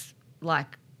just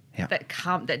like that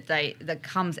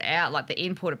comes out, like the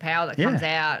input of power that comes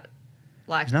out.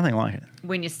 Like there's nothing like it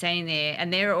when you're standing there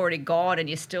and they're already gone and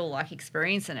you're still like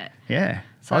experiencing it. Yeah,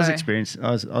 so, I was traumatized.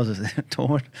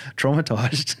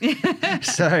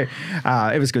 So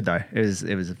it was good though.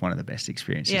 It was one of the best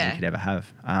experiences you could ever have.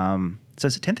 So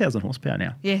it's 10,000 horsepower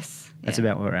now. Yes, that's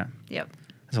about where we're at. Yep,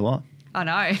 that's a lot. I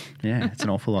know. Yeah, it's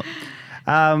an awful lot.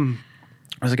 I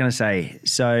was going to say,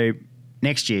 so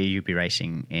next year you'll be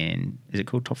racing in, is it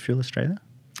called Top Fuel Australia?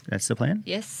 That's the plan?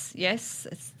 Yes,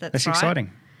 that's right. That's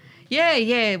exciting.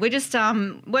 Yeah. We're just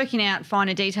working out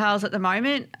finer details at the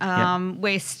moment.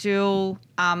 We're still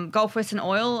Gulf Western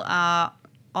Oil are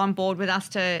on board with us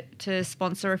to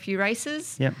sponsor a few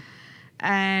races. Yep.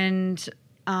 And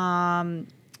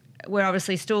we're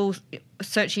obviously still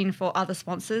searching for other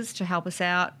sponsors to help us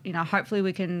out. You know, hopefully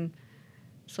we can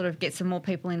sort of get some more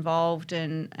people involved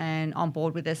and on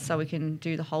board with us so we can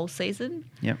do the whole season.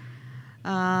 Yep.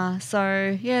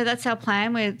 So, yeah, that's our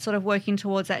plan. We're sort of working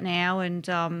towards that now, and,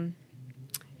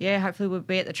 hopefully we'll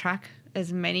be at the track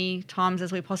as many times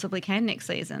as we possibly can next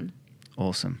season.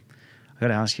 Awesome. I've got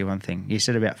to ask you one thing. You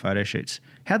said about photo shoots.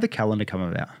 How'd the calendar come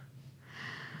about?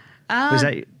 Was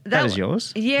that was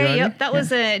yours? Yeah, that was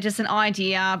just an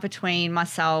idea between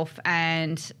myself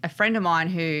and a friend of mine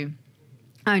who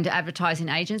owned an advertising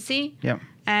agency. Yep.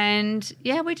 And,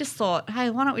 we just thought, hey,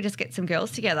 why don't we just get some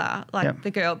girls together? Like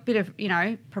the bit of,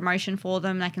 promotion for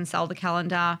them. They can sell the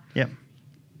calendar. Yep.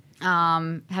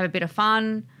 Have a bit of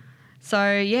fun.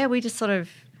 So, we just sort of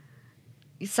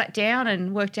sat down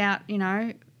and worked out,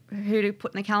 who to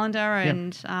put in the calendar.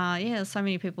 And, there's so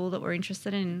many people that were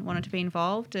interested and wanted to be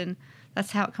involved. And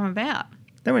that's how it come about.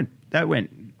 That went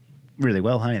really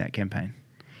well, hey, that campaign?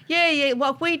 Yeah.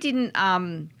 Well, we didn't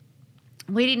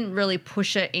really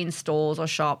push it in stores or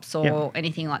shops or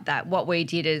anything like that. What we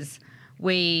did is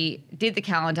we did the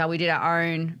calendar. We did our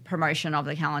own promotion of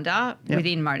the calendar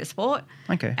within motorsport.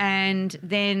 Okay. And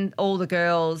then all the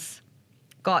girls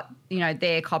got,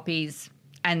 their copies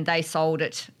and they sold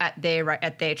it at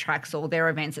their tracks or their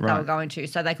events that they were going to,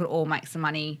 so they could all make some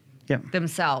money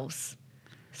themselves.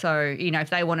 So, if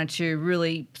they wanted to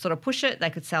really sort of push it,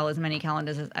 they could sell as many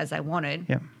calendars as they wanted.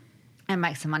 Yep. And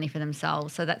make some money for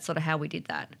themselves. So that's sort of how we did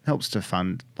that. Helps to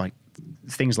fund, like,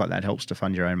 things like that helps to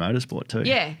fund your own motorsport too.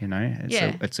 Yeah.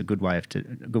 It's a good way to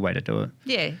do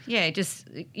it. Yeah. Just,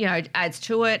 it adds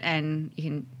to it and you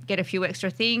can get a few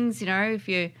extra things,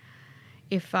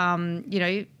 if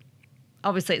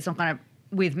obviously it's not going to,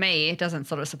 with me, it doesn't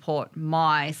sort of support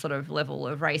my sort of level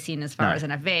of racing as far as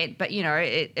an event, but,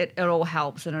 it all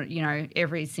helps and,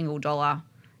 every single dollar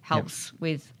helps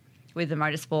with the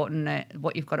motorsport and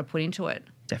what you've got to put into it.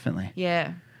 Definitely.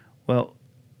 Yeah. Well,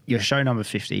 your show number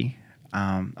 50,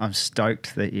 I'm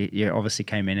stoked that you obviously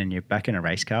came in and you're back in a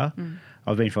race car.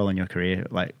 I've been following your career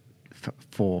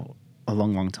for a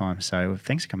long, long time. So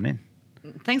thanks for coming in.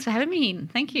 Thanks for having me in.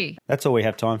 Thank you. That's all we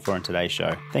have time for in today's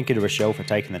show. Thank you to Rachelle for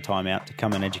taking the time out to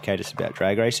come and educate us about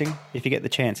drag racing. If you get the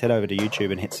chance, head over to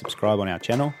YouTube and hit subscribe on our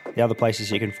channel. The other places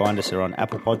you can find us are on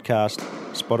Apple Podcast,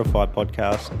 Spotify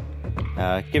Podcast.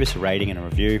 Give us a rating and a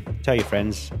review. Tell your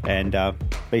friends and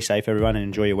be safe, everyone, and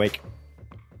enjoy your week.